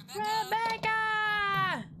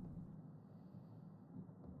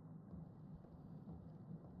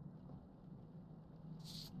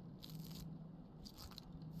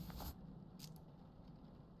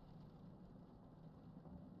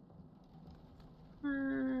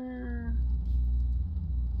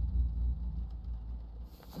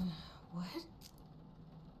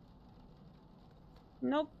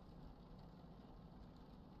 Nope.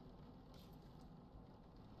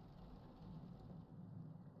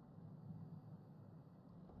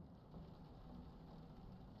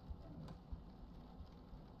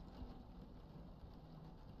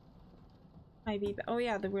 Maybe. Oh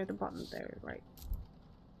yeah, there were the button there, right?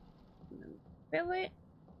 And then fill it.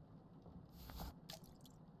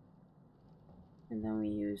 And then we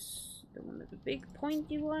use the one of the big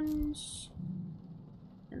pointy ones.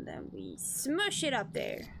 And then we smush it up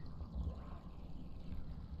there.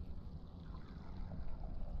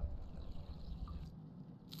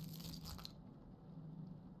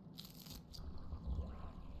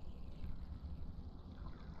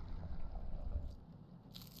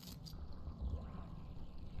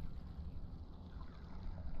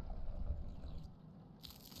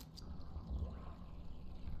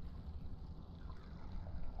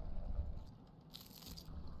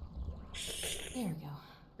 There we go.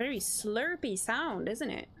 Very slurpy sound, isn't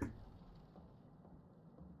it?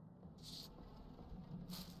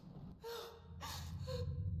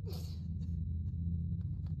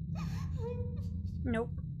 Nope.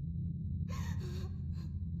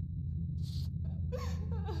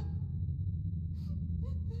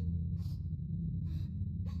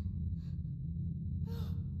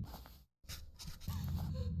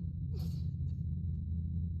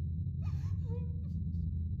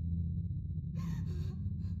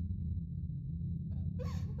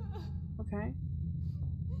 Okay.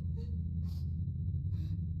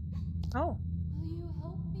 Oh. Will you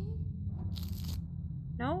help me?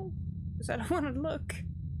 No? Because I don't want to look.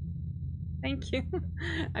 Thank you.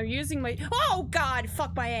 I'm using my... Oh god!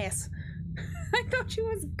 Fuck my ass! I thought she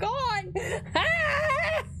was gone!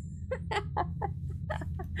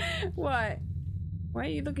 What? Why are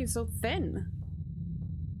you looking so thin?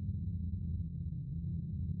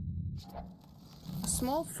 A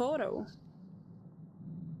small photo.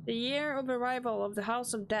 The year of arrival of the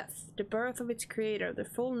House of Death, the birth of its creator, the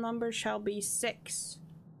full number shall be 6.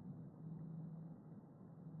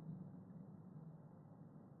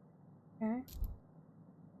 Okay.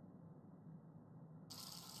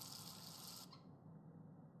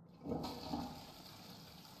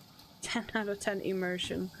 10 out of 10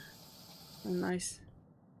 immersion. Oh, nice.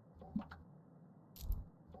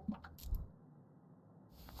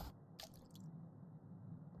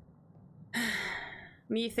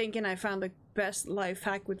 Me thinking I found the best life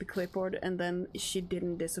hack with the clipboard and then she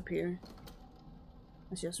didn't disappear.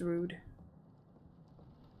 That's just rude.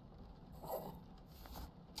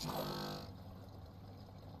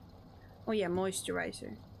 Oh yeah,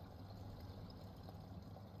 moisturizer.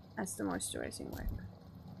 That's the moisturizing wipe.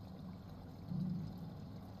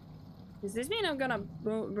 Does this mean I'm gonna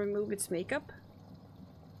remove its makeup?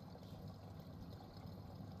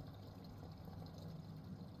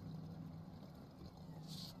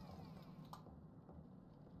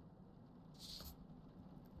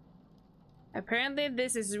 Apparently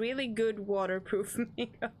this is really good waterproof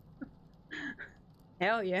makeup.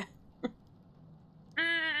 Hell yeah.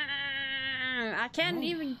 I can't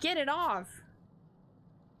even get it off.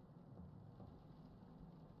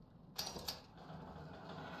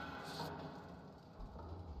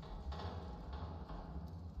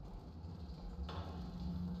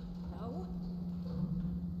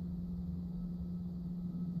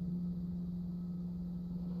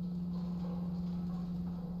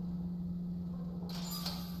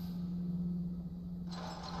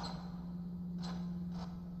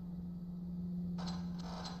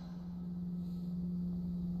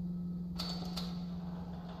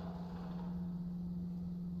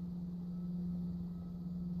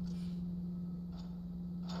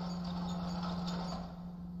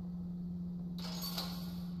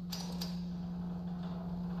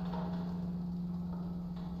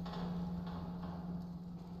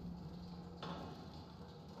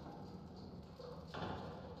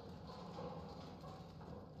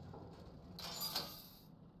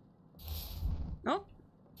 No? Oh.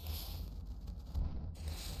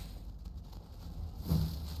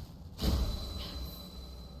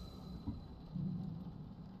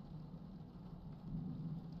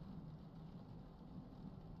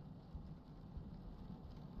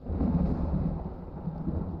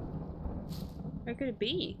 Where could it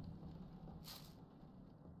be?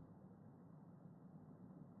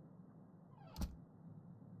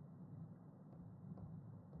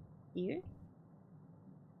 Here?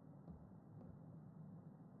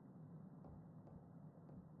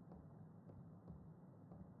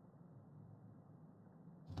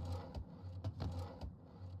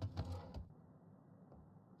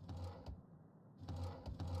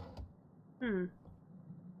 Hmm.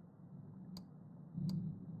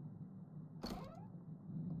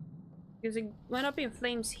 Because it went up in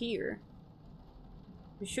flames here.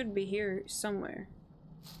 It should be here somewhere.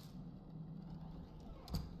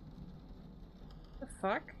 The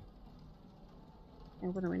fuck?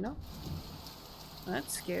 Open the window. Oh,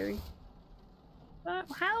 that's scary.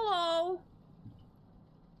 Hello!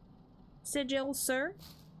 Sigil, sir?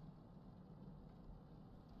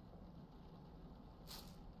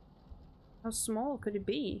 How small could it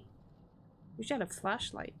be? We should have a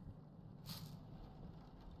flashlight.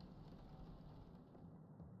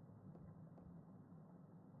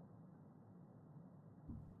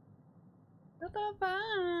 What the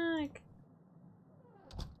fuck?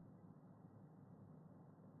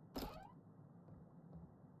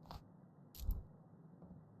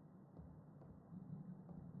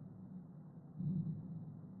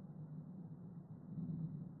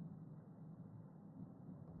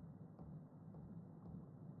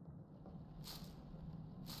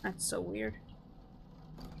 That's so weird.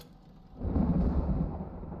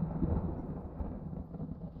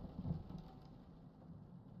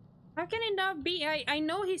 How can it not be? I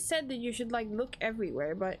know he said that you should like look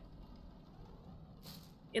everywhere, but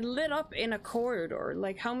it lit up in a corridor.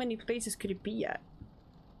 Like, how many places could it be at?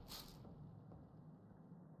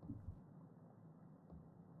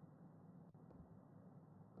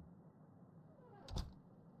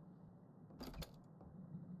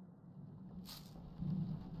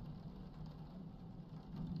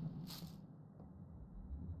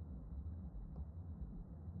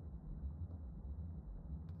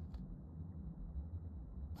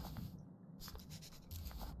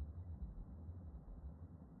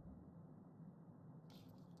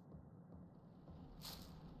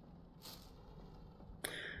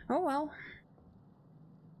 Oh well.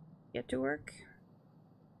 Get to work.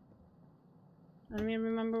 I don't even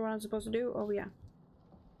remember what I'm supposed to do. Oh yeah.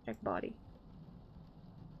 Check body.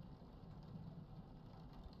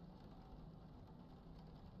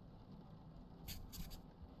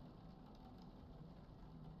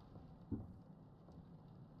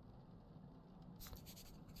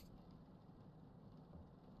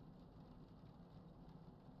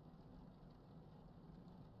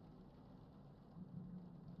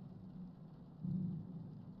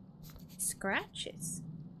 Scratches.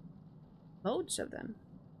 Loads of them.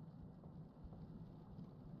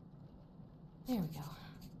 There we go.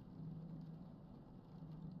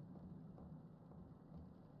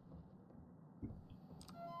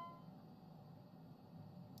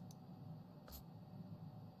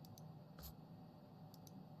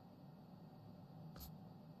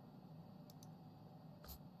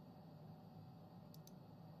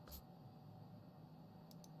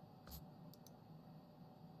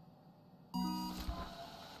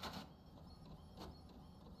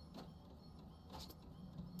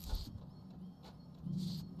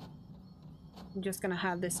 I'm just gonna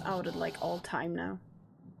have this out at like all time now.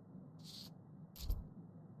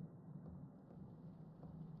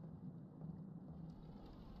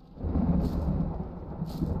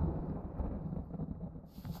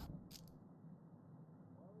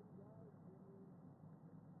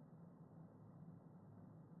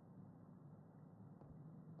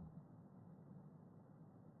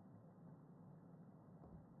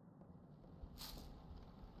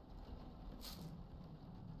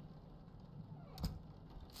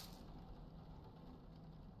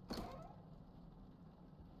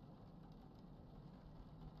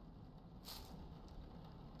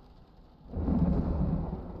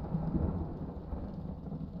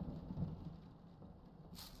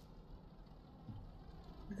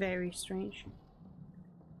 Very strange.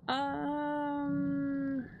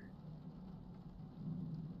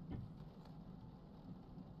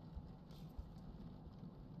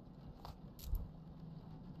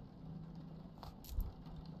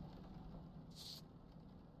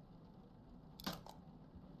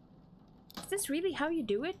 Is this really how you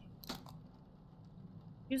do it?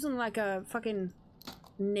 Using like a fucking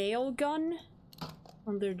nail gun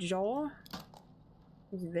on their jaw?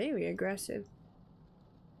 It's very aggressive.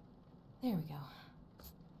 There we go.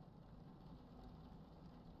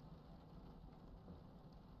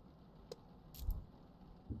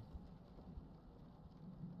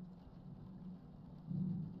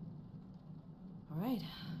 All right.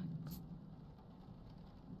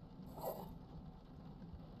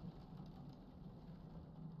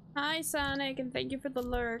 Hi, Sonic, and thank you for the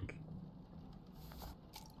lurk.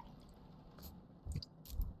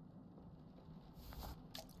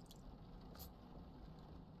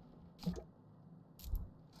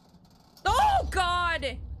 Oh,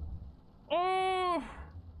 God! Oh!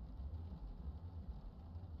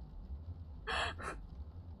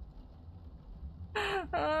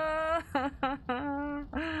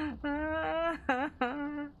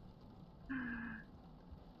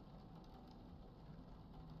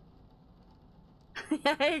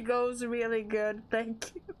 Yeah, it goes really good.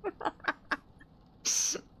 Thank you.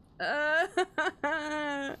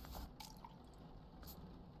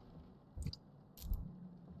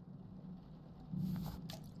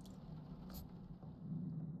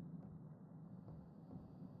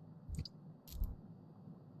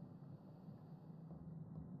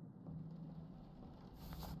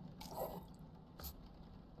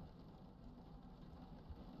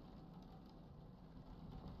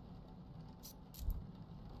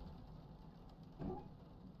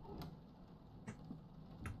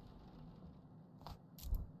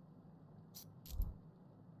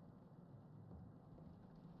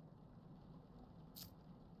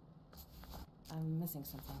 I'm missing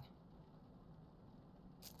something.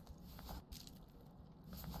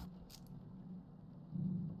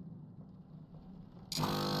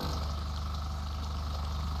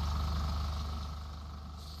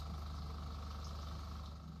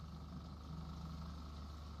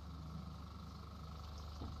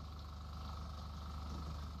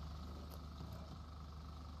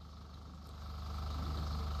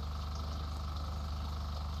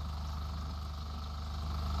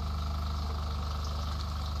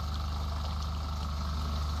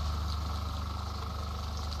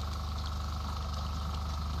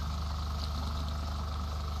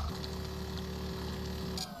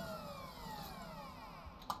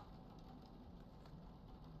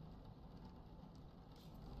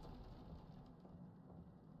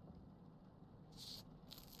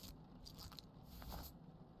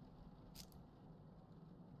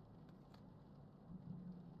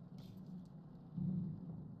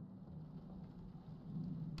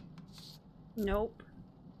 Nope.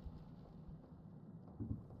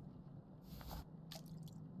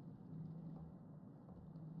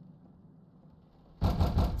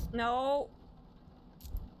 No.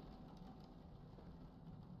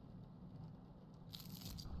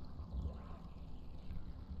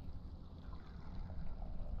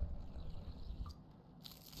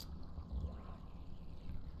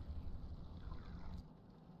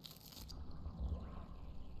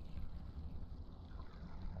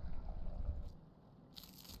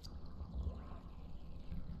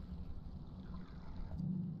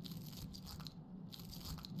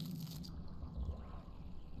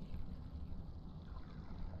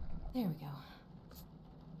 There we go.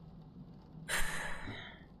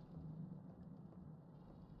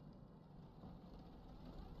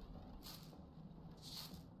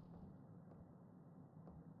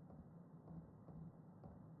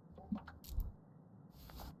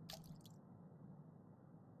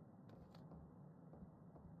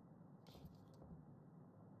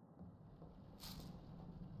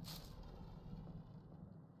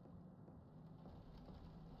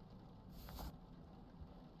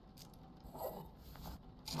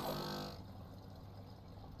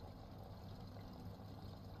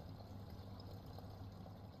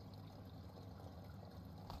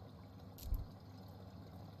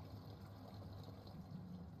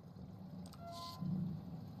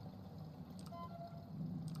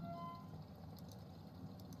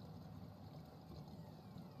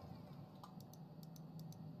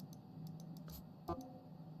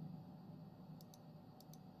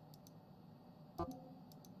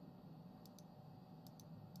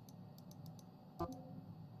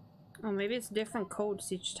 Oh, maybe it's different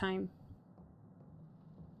codes each time.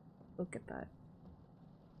 Look at that.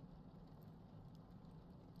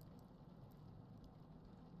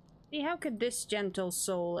 See, how could this gentle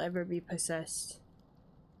soul ever be possessed?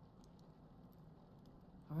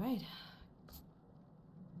 All right.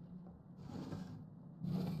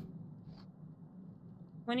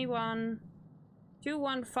 "21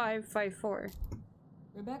 21554.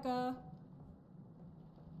 Rebecca.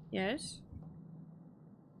 Yes?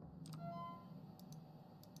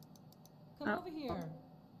 Come Oh. over here.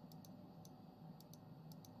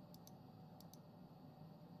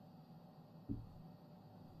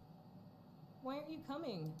 Why aren't you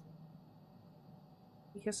coming?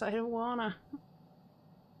 Because I don't wanna.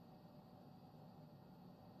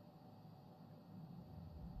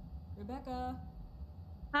 Rebecca.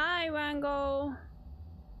 Hi, Wango.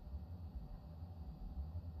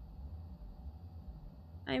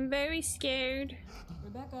 I'm very scared.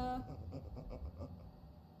 Rebecca.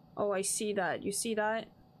 Oh, I see that. You see that?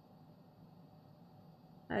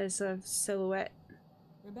 That is a silhouette.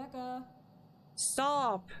 Rebecca.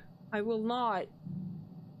 Stop! I will not.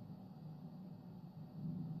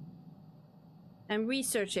 I'm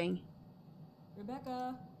researching.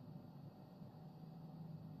 Rebecca.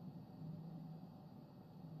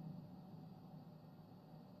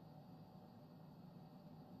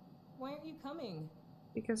 Why aren't you coming?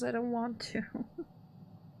 Because I don't want to.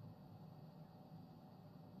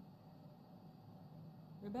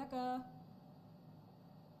 Rebecca.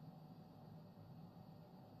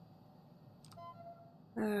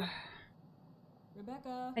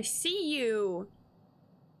 Rebecca. I see you.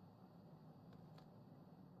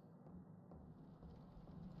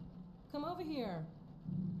 Come over here.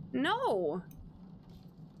 No.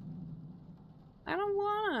 I don't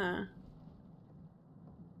wanna.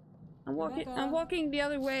 I'm Rebecca. walking the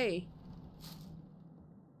other way.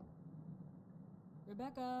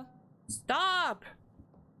 Rebecca. Stop!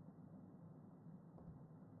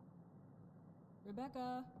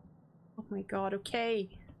 Rebecca. Oh my god, okay.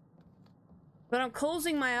 But I'm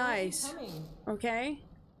closing my Why are you eyes. coming? Okay?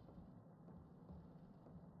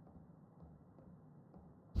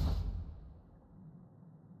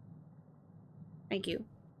 Thank you.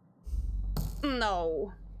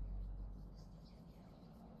 No.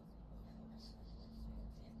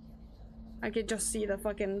 I could just see the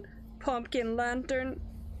fucking pumpkin lantern.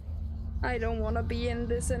 I don't want to be in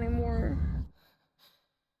this anymore.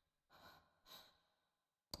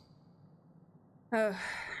 Ugh.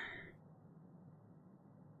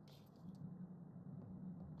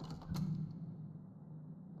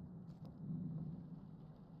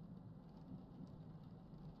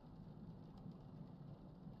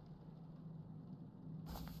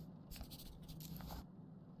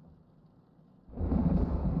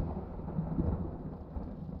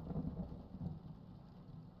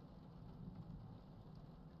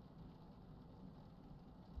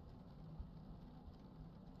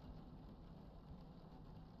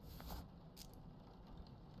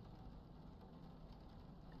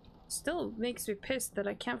 Still makes me pissed that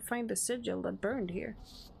I can't find the sigil that burned here.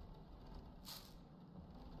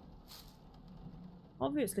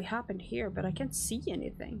 Obviously happened here, but I can't see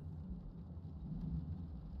anything.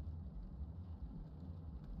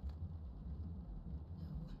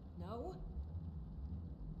 No.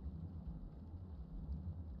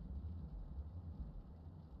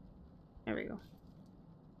 There we go.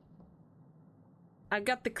 I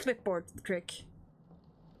got the clipboard trick.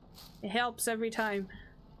 It helps every time.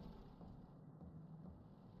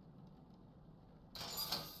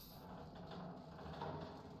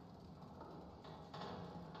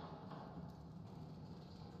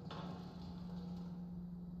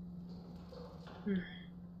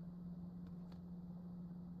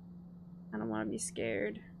 I don't want to be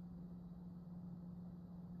scared.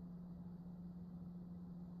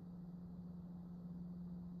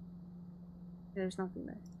 There's nothing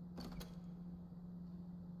there.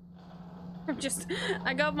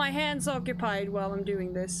 I got my hands occupied while I'm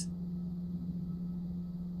doing this.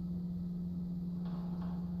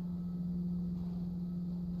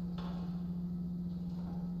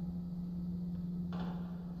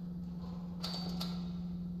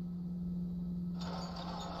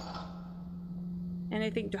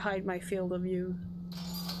 Anything to hide my field of view.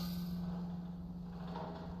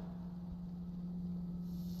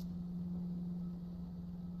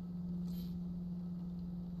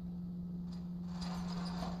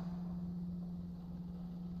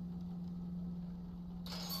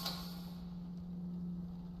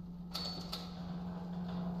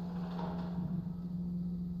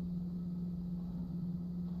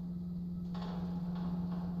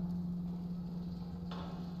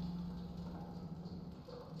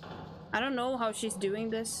 I don't know how she's doing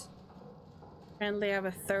this. Apparently I have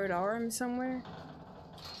a third arm somewhere.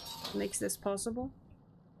 Makes this possible.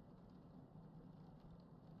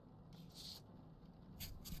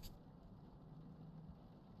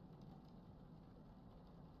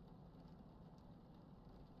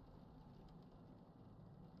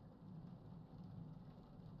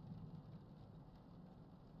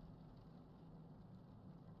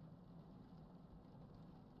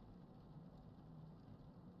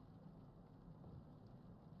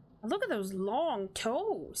 Look at those long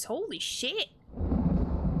toes. Holy shit.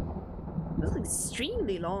 Those are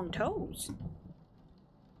extremely long toes.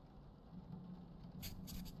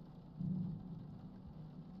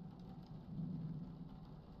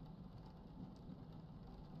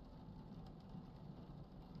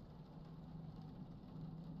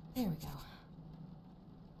 There we go.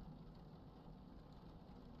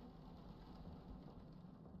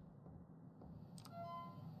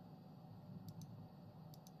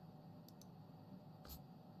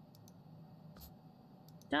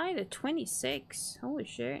 Died at 26. Holy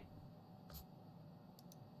shit.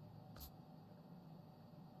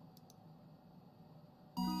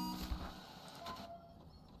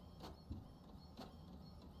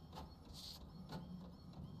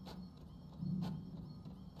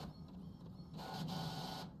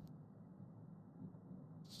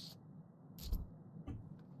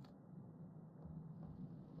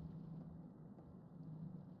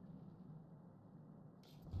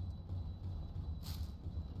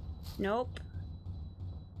 Nope.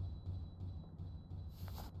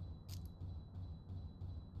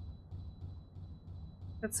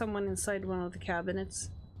 Got someone inside one of the cabinets.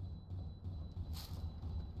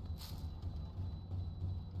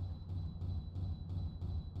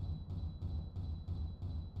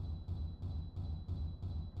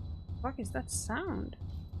 What is that sound?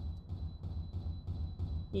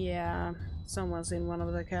 Yeah, someone's in one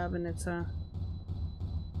of the cabinets, huh?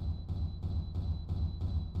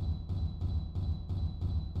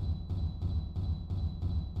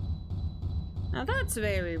 Now that's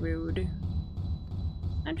very rude.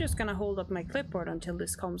 I'm just gonna hold up my clipboard until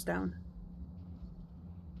this calms down.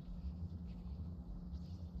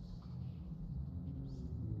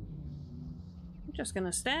 I'm just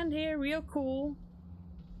gonna stand here real cool.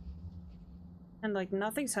 And like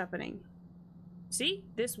nothing's happening. See?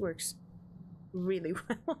 This works really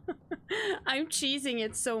well. I'm cheesing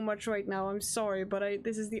it so much right now. I'm sorry, but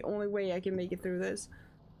this is the only way I can make it through this.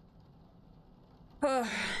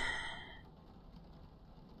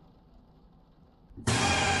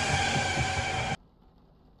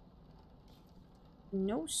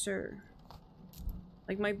 No, sir.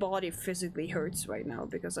 Like my body physically hurts right now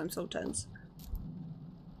because I'm so tense.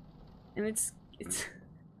 And it's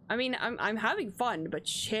I mean, I'm having fun, but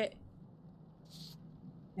shit.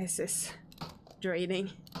 This is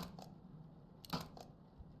draining.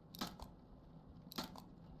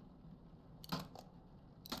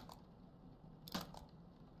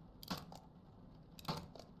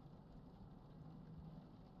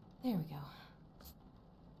 There we go.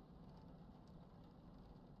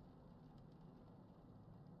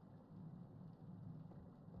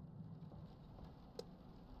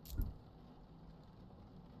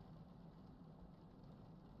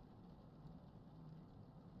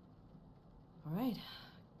 All right.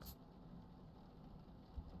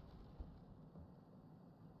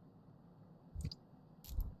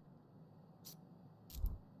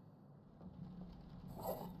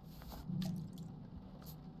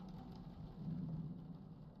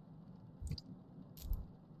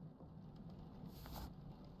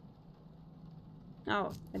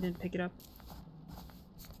 Oh, I didn't pick it up.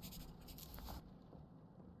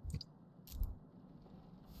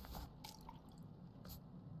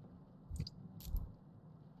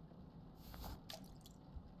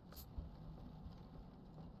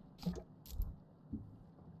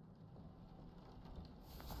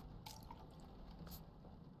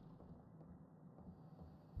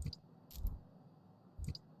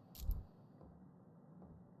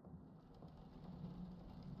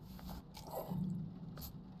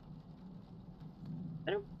 Is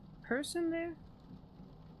there a person there?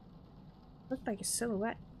 Looked like a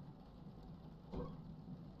silhouette.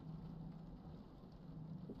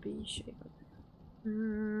 B shape.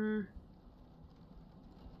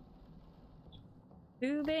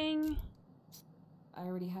 Tubing. I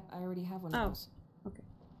already have one Oh. of those. Okay.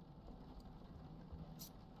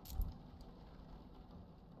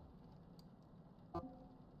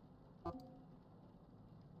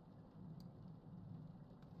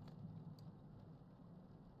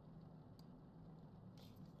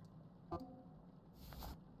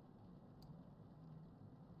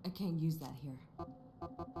 I can't use that here.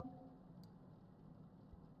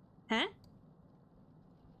 Huh?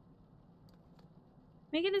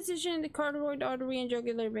 Make a decision in the carotid artery and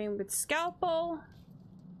jugular vein with scalpel.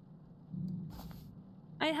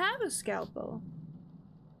 I have a scalpel.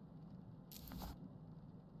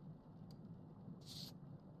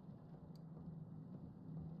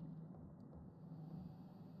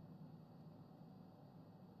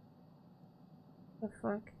 The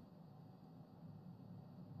fuck?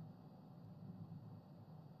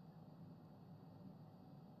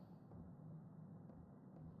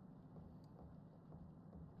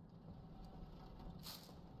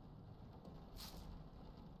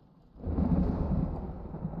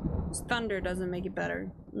 Thunder doesn't make it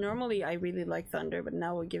better. Normally I really like thunder, but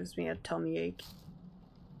now it gives me a tummy ache.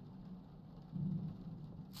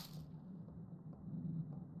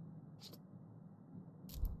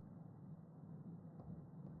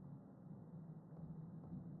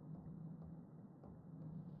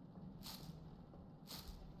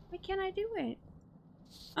 Why can't I do it?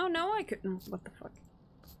 Oh no, I couldn't. What the fuck?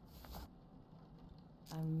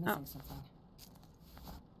 I'm missing something.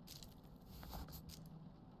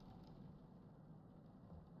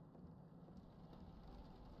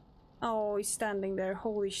 Oh, he's standing there.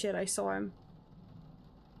 Holy shit, I saw him.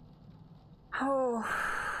 Oh.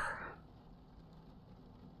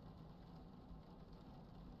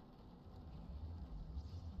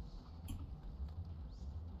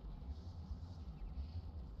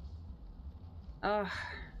 Ugh.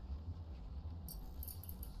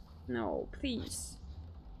 No, please.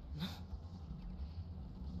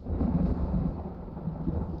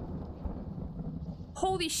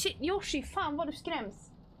 Holy shit, Yoshi, fan vad du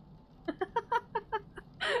skräms.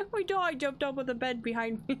 My dog jumped up on the bed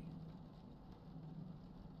behind me.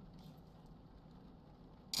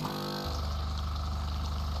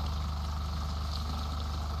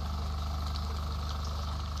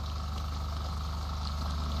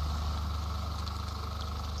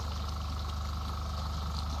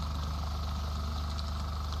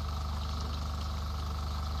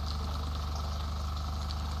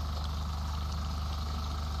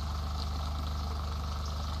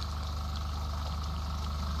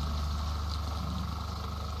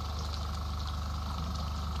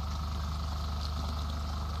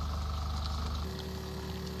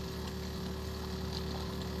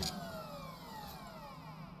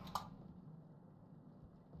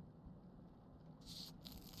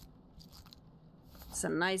 It's a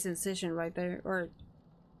nice incision right there, or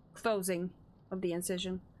closing of the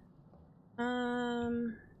incision.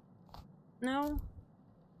 No,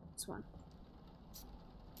 this one.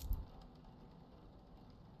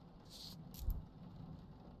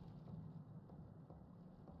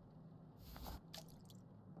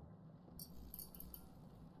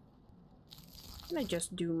 Can I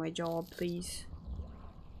just do my job, please?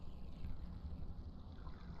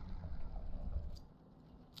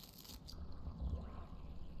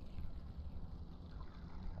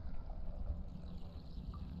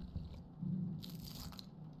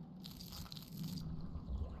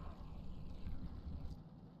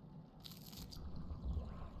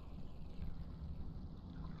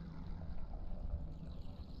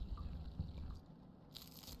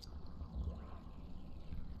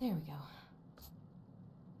 There we go.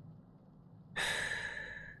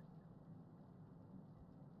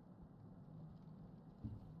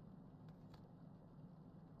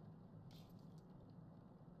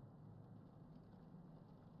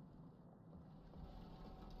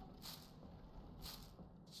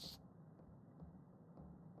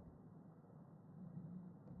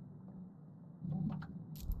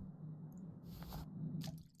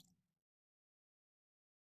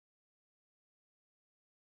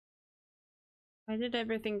 Why did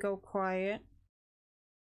everything go quiet?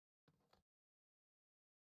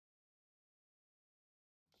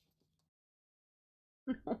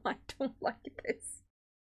 No, I don't like this.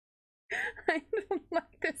 I don't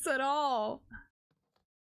like this at all.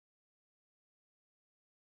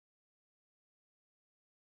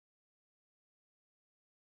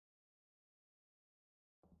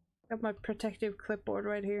 Got my protective clipboard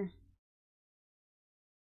right here.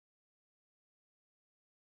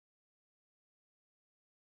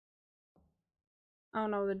 Oh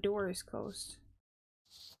no, the door is closed.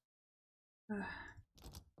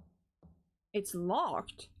 It's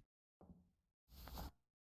locked.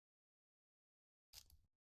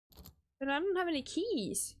 But I don't have any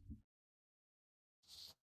keys.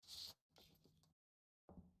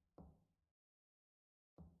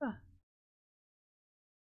 Huh.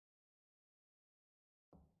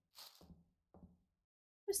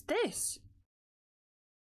 What's this?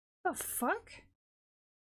 The fuck?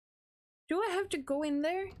 Do I have to go in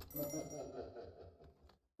there?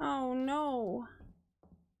 Oh no.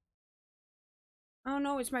 Oh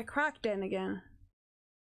no, it's my crack den again.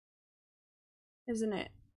 Isn't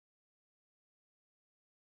it?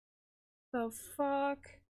 The fuck?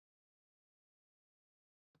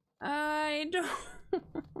 I don't.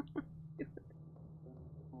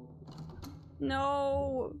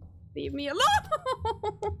 No, leave me alone.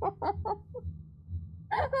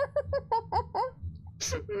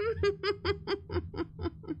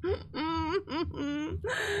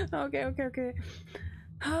 Okay.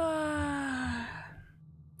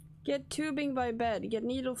 Get tubing by bed, get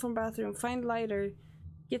needle from bathroom, find lighter,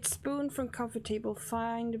 get spoon from coffee table,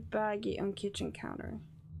 find baggie on kitchen counter.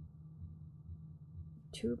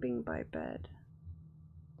 Tubing by bed.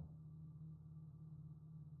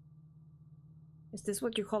 Is this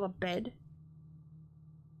what you call a bed?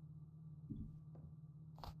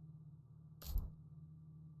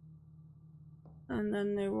 And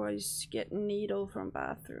then there was get needle from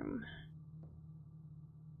bathroom.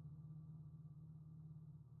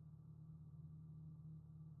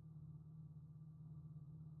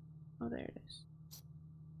 Oh, there it is.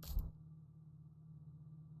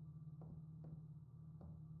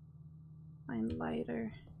 Find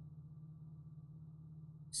lighter.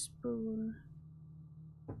 Spoon.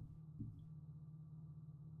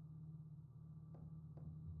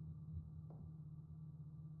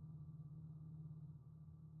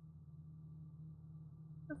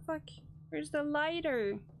 The fuck? Where's the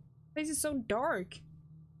lighter? This place is so dark.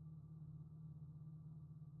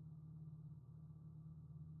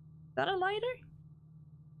 that a lighter?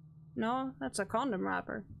 No, that's a condom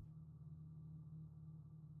wrapper.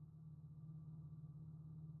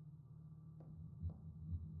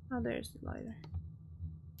 Oh, there's the lighter.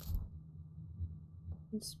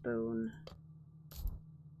 And spoon.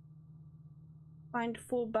 Find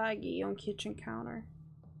full baggie on kitchen counter.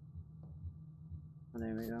 Oh,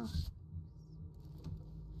 there we go.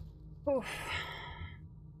 Oof.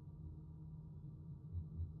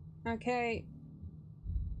 Okay.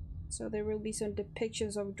 So there will be some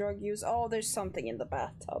depictions of drug use. Oh, there's something in the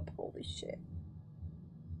bathtub. Holy shit.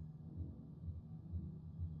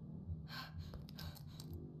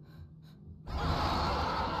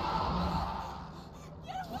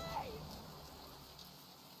 Get away!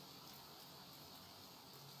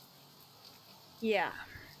 Yeah.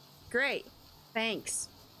 Great. Thanks.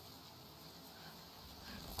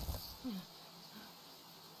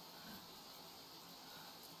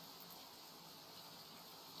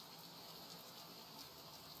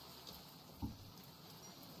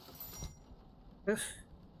 Oof.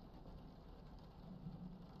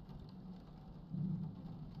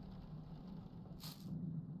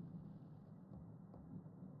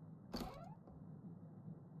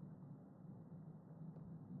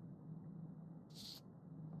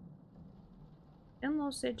 And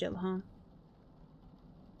low sigil, huh?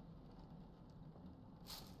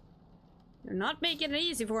 You're not making it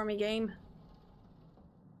easy for me, game.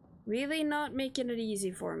 Really not making it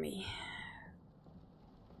easy for me.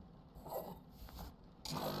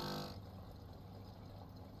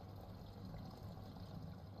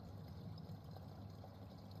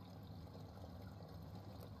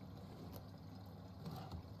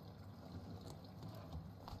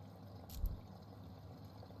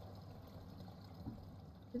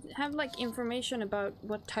 Does it have like information about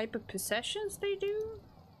what type of possessions they do?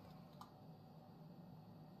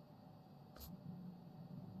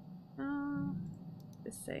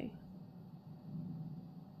 Let's see.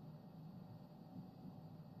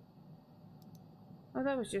 Oh,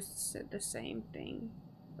 that was just the same thing.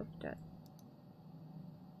 Looked at.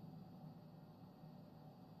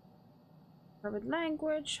 Private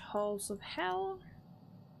language, halls of hell.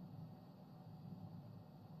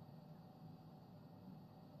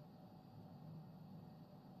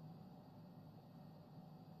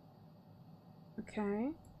 Okay.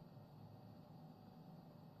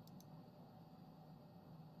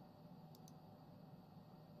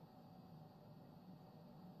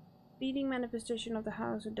 Leading manifestation of the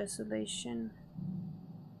house of desolation.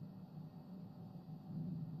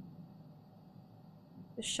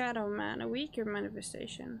 The shadow man, a weaker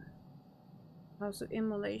manifestation. House of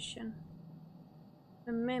immolation.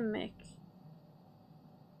 The mimic.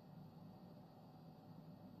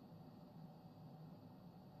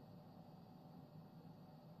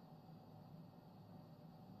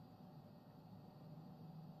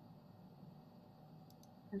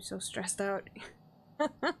 I'm so stressed out.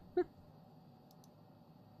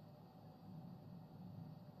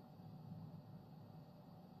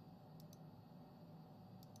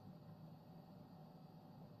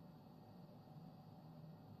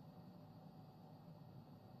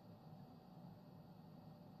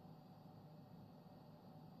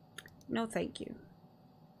 No, thank you.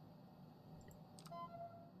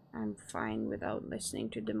 I'm fine without listening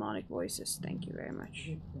to demonic voices. Thank you very much.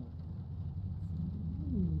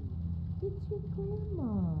 It's your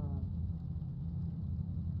grandma.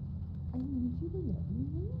 I need you to let me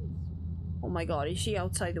in. Oh my god, is she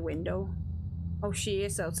outside the window? Oh, she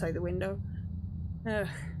is outside the window. Ugh.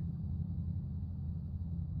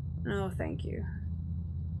 No, thank you.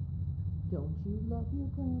 Don't you love your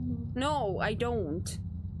grandma? No, I don't.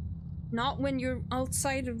 Not when you're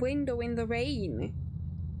outside the window in the rain.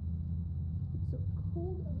 It's so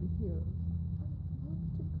cold out here. I'd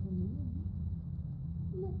love to come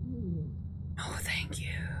in. Let me in. Oh, thank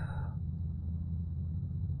you.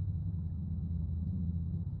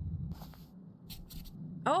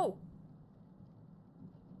 Oh!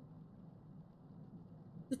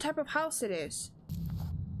 The type of house it is.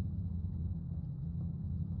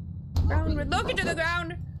 Ground, look into the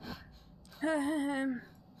ground!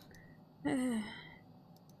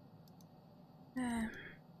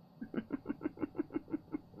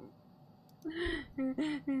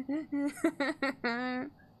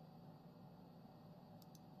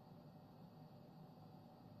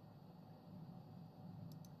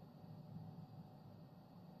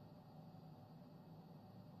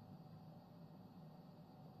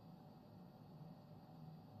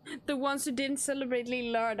 The ones who didn't celebrate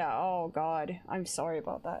Lil Larda. Oh god, I'm sorry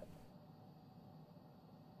about that.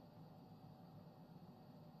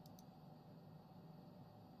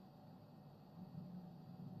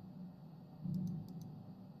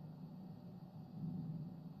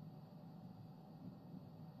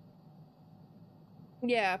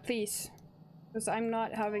 Yeah, please. Because I'm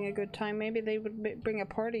not having a good time. Maybe they would bring a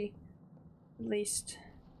party. At least.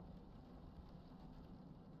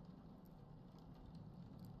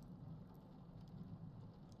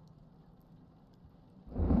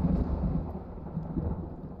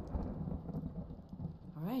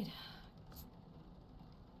 Alright.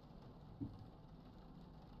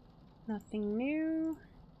 Nothing new.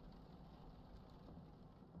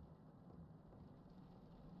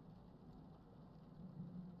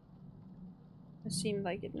 It seemed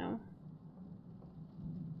like it now.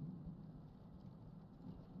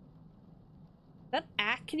 That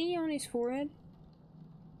acne on his forehead?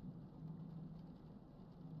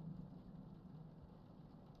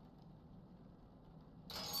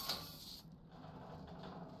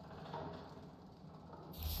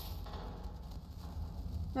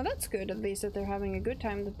 Well, that's good, at least that they're having a good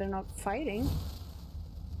time, that they're not fighting.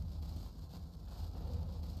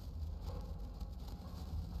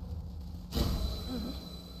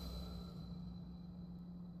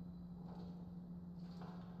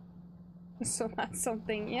 So that's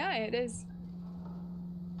something. Yeah, it is.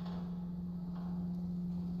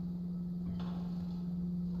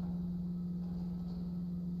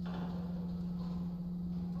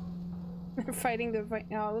 They're fighting the fight.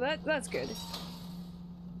 Oh, that's good.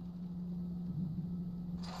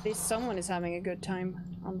 At least someone is having a good time,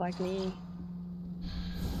 unlike me.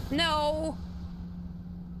 No!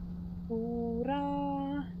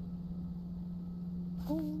 Hoorah!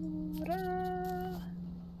 Hoorah!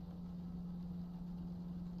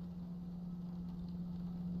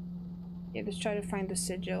 Yeah, let's try to find the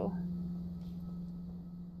sigil.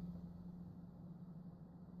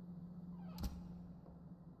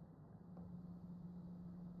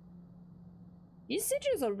 These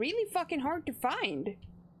sigils are really fucking hard to find.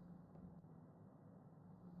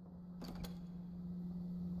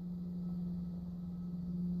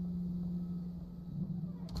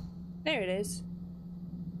 There it is.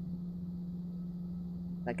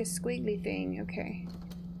 Like a squiggly thing, okay.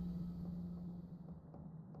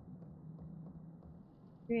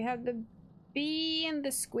 We have the bee and the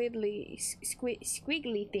squiggly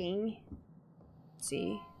thing. Let's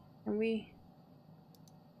see. Can we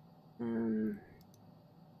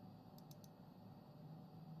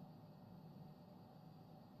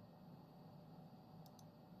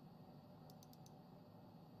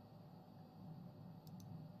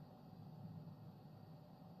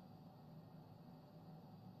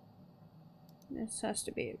this has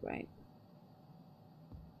to be it, right?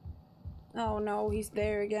 Oh no, he's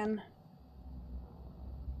there again.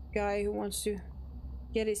 Guy who wants to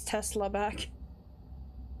get his Tesla back.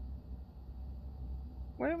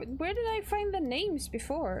 Where did I find the names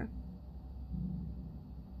before?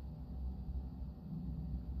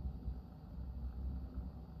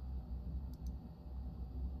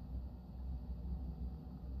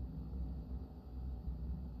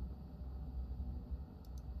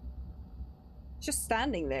 Just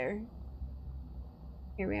standing there.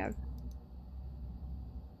 Here we have.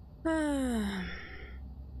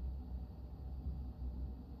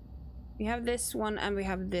 We have this one and we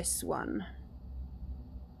have this one.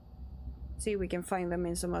 See if we can find them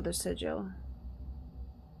in some other sigil.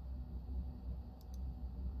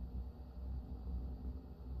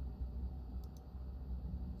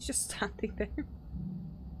 Just standing there.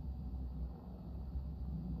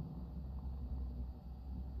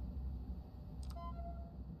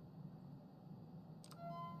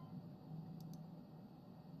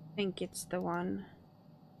 I think it's the one.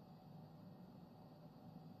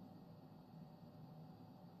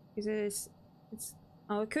 It's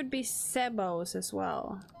oh, it could be Sebos as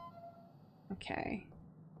well. Okay.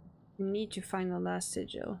 We need to find the last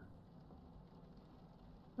sigil.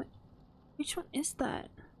 What? Which one is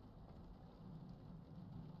that?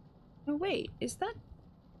 Oh wait, is that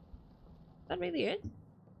really it?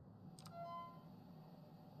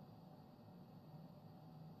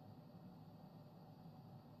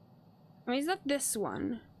 I mean, it's not this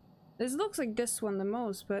one. This looks like this one the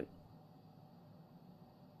most, but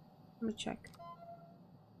let me check.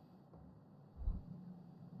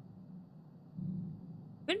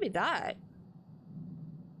 Could be that.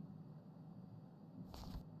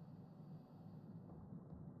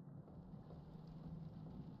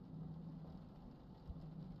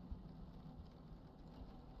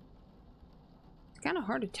 It's kind of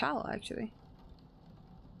hard to tell, actually.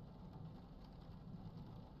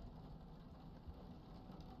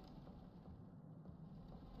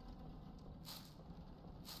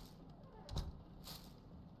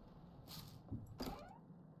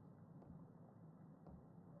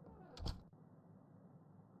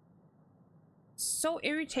 so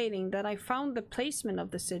irritating that I found the placement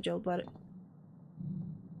of the sigil, but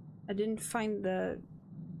I didn't find the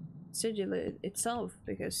sigil itself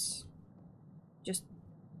because just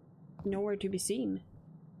nowhere to be seen.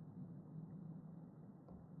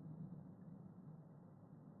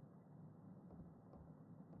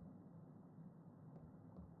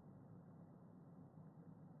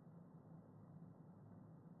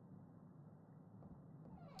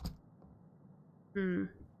 Hmm.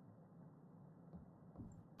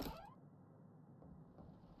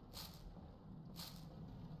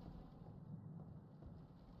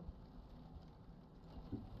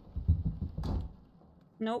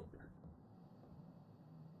 Nope.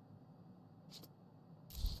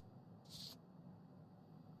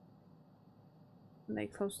 And they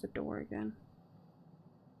closed the door again.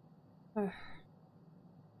 Ugh.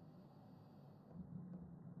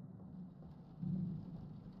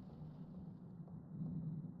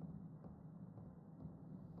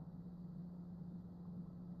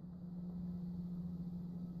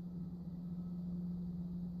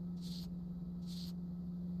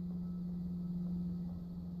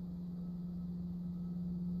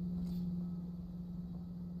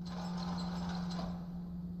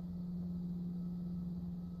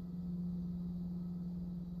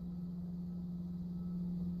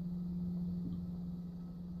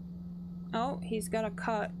 Oh, he's got a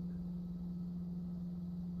cut.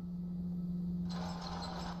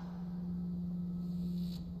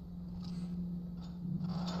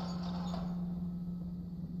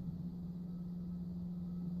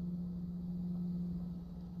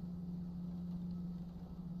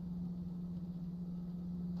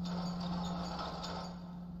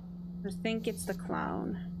 I think it's the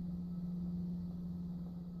clown.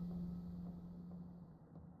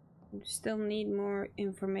 We still need more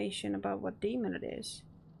information about what demon it is.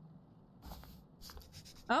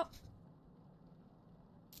 Oh!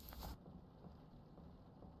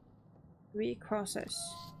 3 crosses.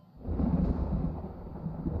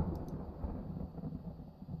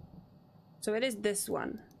 So it is this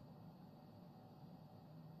one.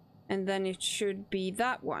 And then it should be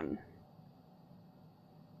that one.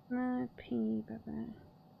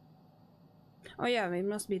 Oh yeah, it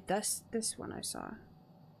must be this one I saw.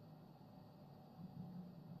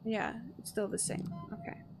 Yeah, it's still the same.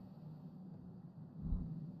 Okay.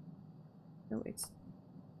 So it's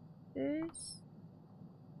this.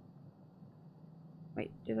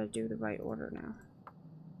 Wait, did I do the right order now?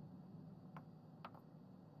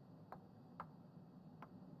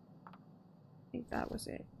 I think that was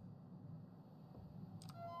it.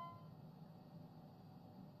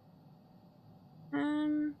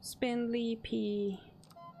 Spindly P.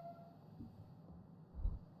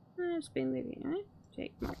 Spindly P, right?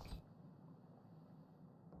 Jake Mark.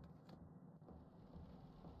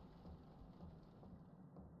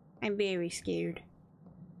 I'm very scared.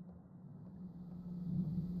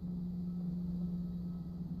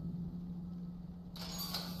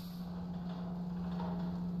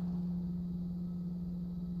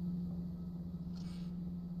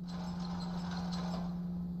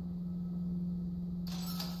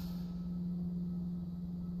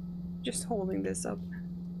 Just holding this up.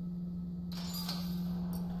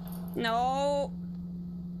 No.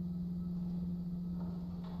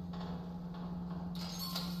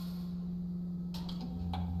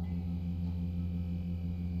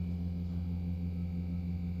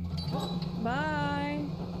 Bye.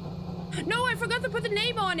 No, I forgot to put the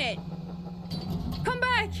name on it. Come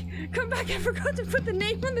back. Come back. I forgot to put the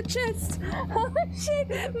name on the chest. Oh shit.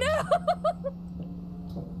 No.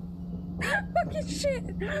 Fucking shit.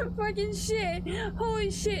 Fucking shit.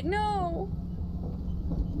 Holy shit. No.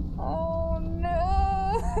 Oh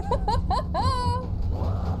no.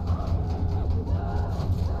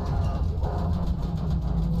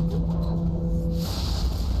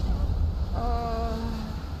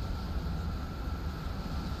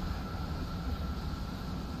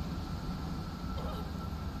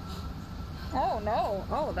 Oh no.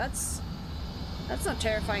 Oh, that's not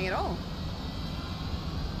terrifying at all.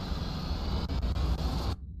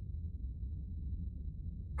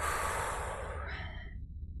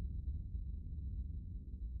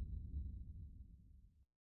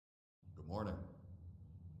 Good morning.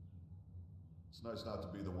 It's nice not to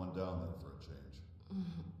be the one down there for a change.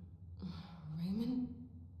 Raymond?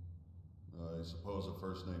 I suppose a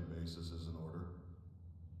first-name basis is in order.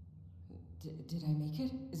 Did I make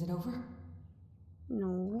it? Is it over? No.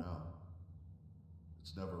 No.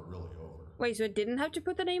 It's never really over. Wait, so it didn't have to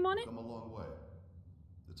put the name on it? Come a long way.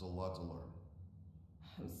 It's a lot to learn.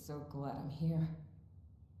 I'm so glad I'm here.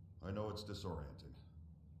 I know it's disorienting.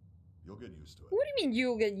 You'll get used to it. What do you mean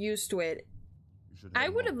you'll get used to it? You should I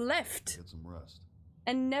head would have home. left Get some rest.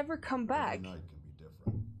 and never come back. Every night can be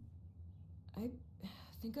different. I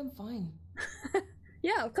think I'm fine.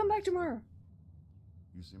 Yeah, I'll come back tomorrow.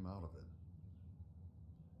 You seem out of it.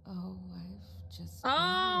 Oh, I've just. Oh,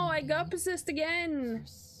 I been got waiting possessed again.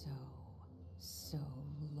 for so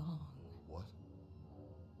long. What?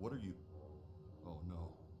 What are you? Oh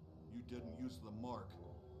no. You didn't use the mark.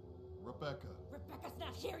 Rebecca. Rebecca's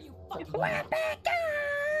not here, you fucking Rebecca!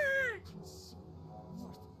 so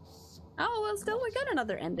worthless. Oh, well, still, we got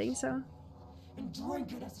another ending, so. And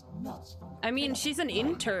drink it as it melts from I mean, she's an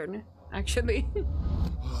intern, actually.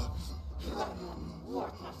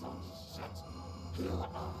 worthless old shit.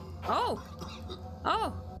 Oh!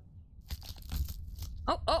 Oh!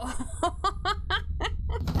 Oh, oh!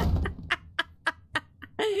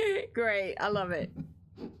 Great, I love it.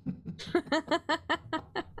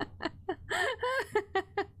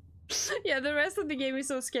 Yeah, the rest of the game is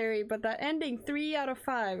so scary, but that ending, 3 out of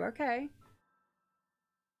 5, okay.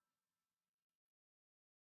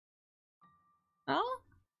 Oh,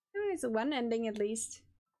 it's one ending at least.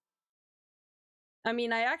 I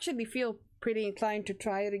mean, I actually feel pretty inclined to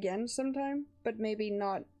try it again sometime, but maybe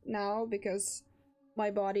not now because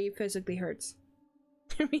my body physically hurts.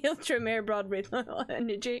 Real Tremere brought real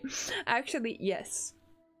energy. Actually, yes.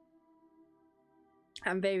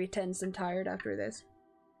 I'm very tense and tired after this.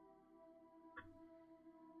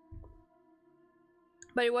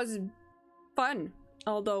 But it was fun,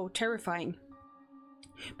 although terrifying.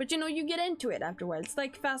 But you know, you get into it afterwards. It's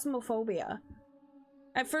like Phasmophobia.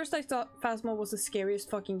 At first I thought Phasmo was the scariest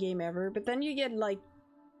fucking game ever, but then you get like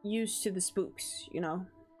used to the spooks, you know?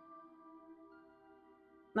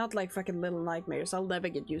 Not like fucking Little Nightmares. I'll never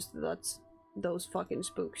get used to those fucking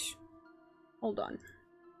spooks. Hold on.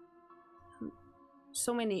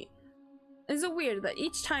 So many. It's so weird that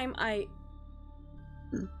each time I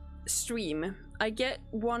stream, I get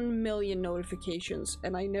 1 million notifications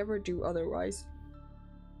and I never do otherwise.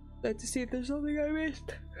 Let's see if there's something I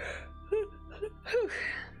missed.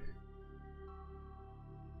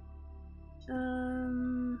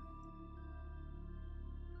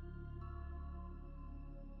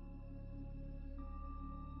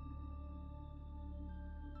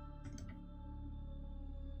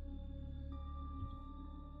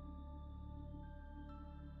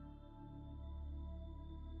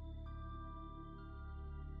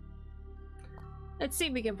 Let's see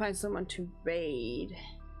if we can find someone to raid.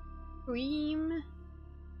 Scream.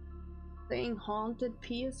 Playing Haunted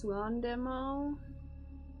PS1 demo.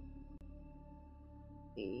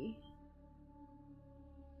 See.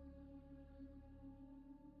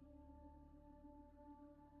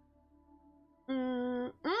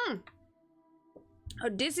 Oh,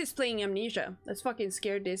 Dizzy's playing Amnesia. Let's fucking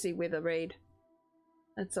scare Dizzy with a raid.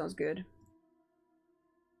 That sounds good.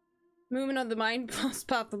 Movement of the mind plus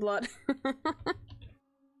Path of Blood.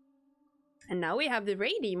 And now we have the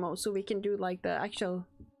raid emo, so we can do like the actual...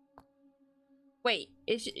 Wait,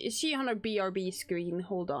 is she on her BRB screen?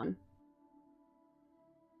 Hold on.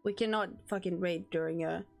 We cannot fucking raid during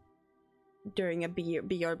a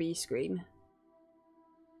BRB screen.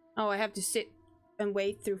 Oh, I have to sit and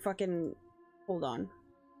wait through fucking... Hold on.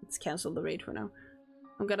 Let's cancel the raid for now.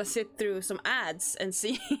 I'm gonna sit through some ads and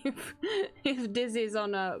see if Dizzy's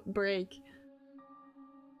on a break.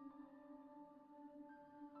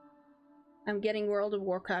 I'm getting World of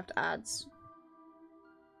Warcraft ads.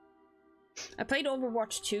 I played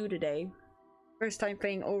Overwatch 2 today. First time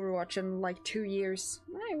playing Overwatch in like 2 years.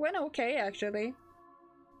 It went okay, actually.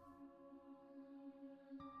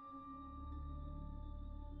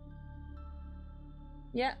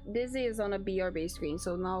 Yeah, Dizzy is on a BRB screen,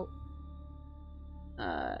 so now...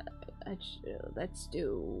 let's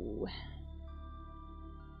do...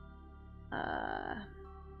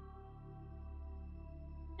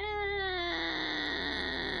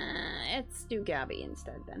 let's do Gabby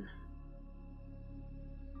instead then.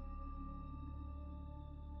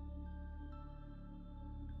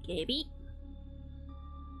 Gabby?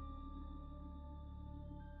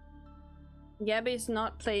 Gabby's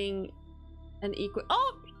not playing an equal...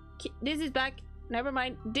 Oh! Dizzy's back. Never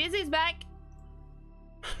mind. Dizzy's back!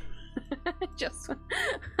 Just...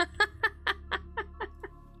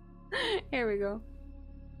 Here we go.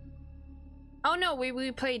 Oh no,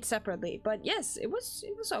 we played separately, but yes, it was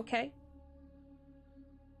okay.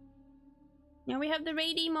 Now we have the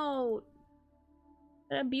raid emote.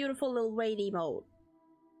 A beautiful little raid emote.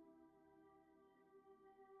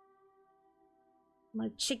 My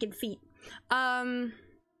chicken feet. I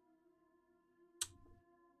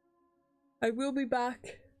will be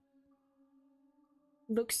back.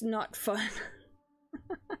 Looks not fun.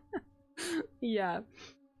 Yeah.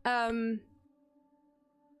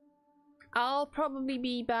 I'll probably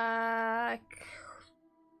be back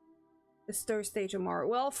this Thursday tomorrow.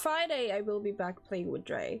 Well, Friday I will be back playing with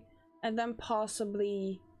Dre. And then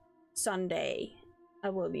possibly Sunday I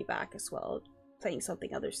will be back as well, playing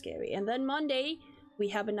something other scary. And then Monday we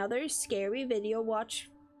have another scary video watch,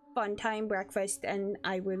 fun time breakfast, and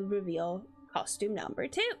I will reveal costume number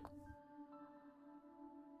 2.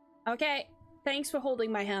 Okay, thanks for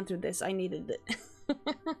holding my hand through this. I needed it.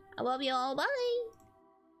 I love you all. Bye.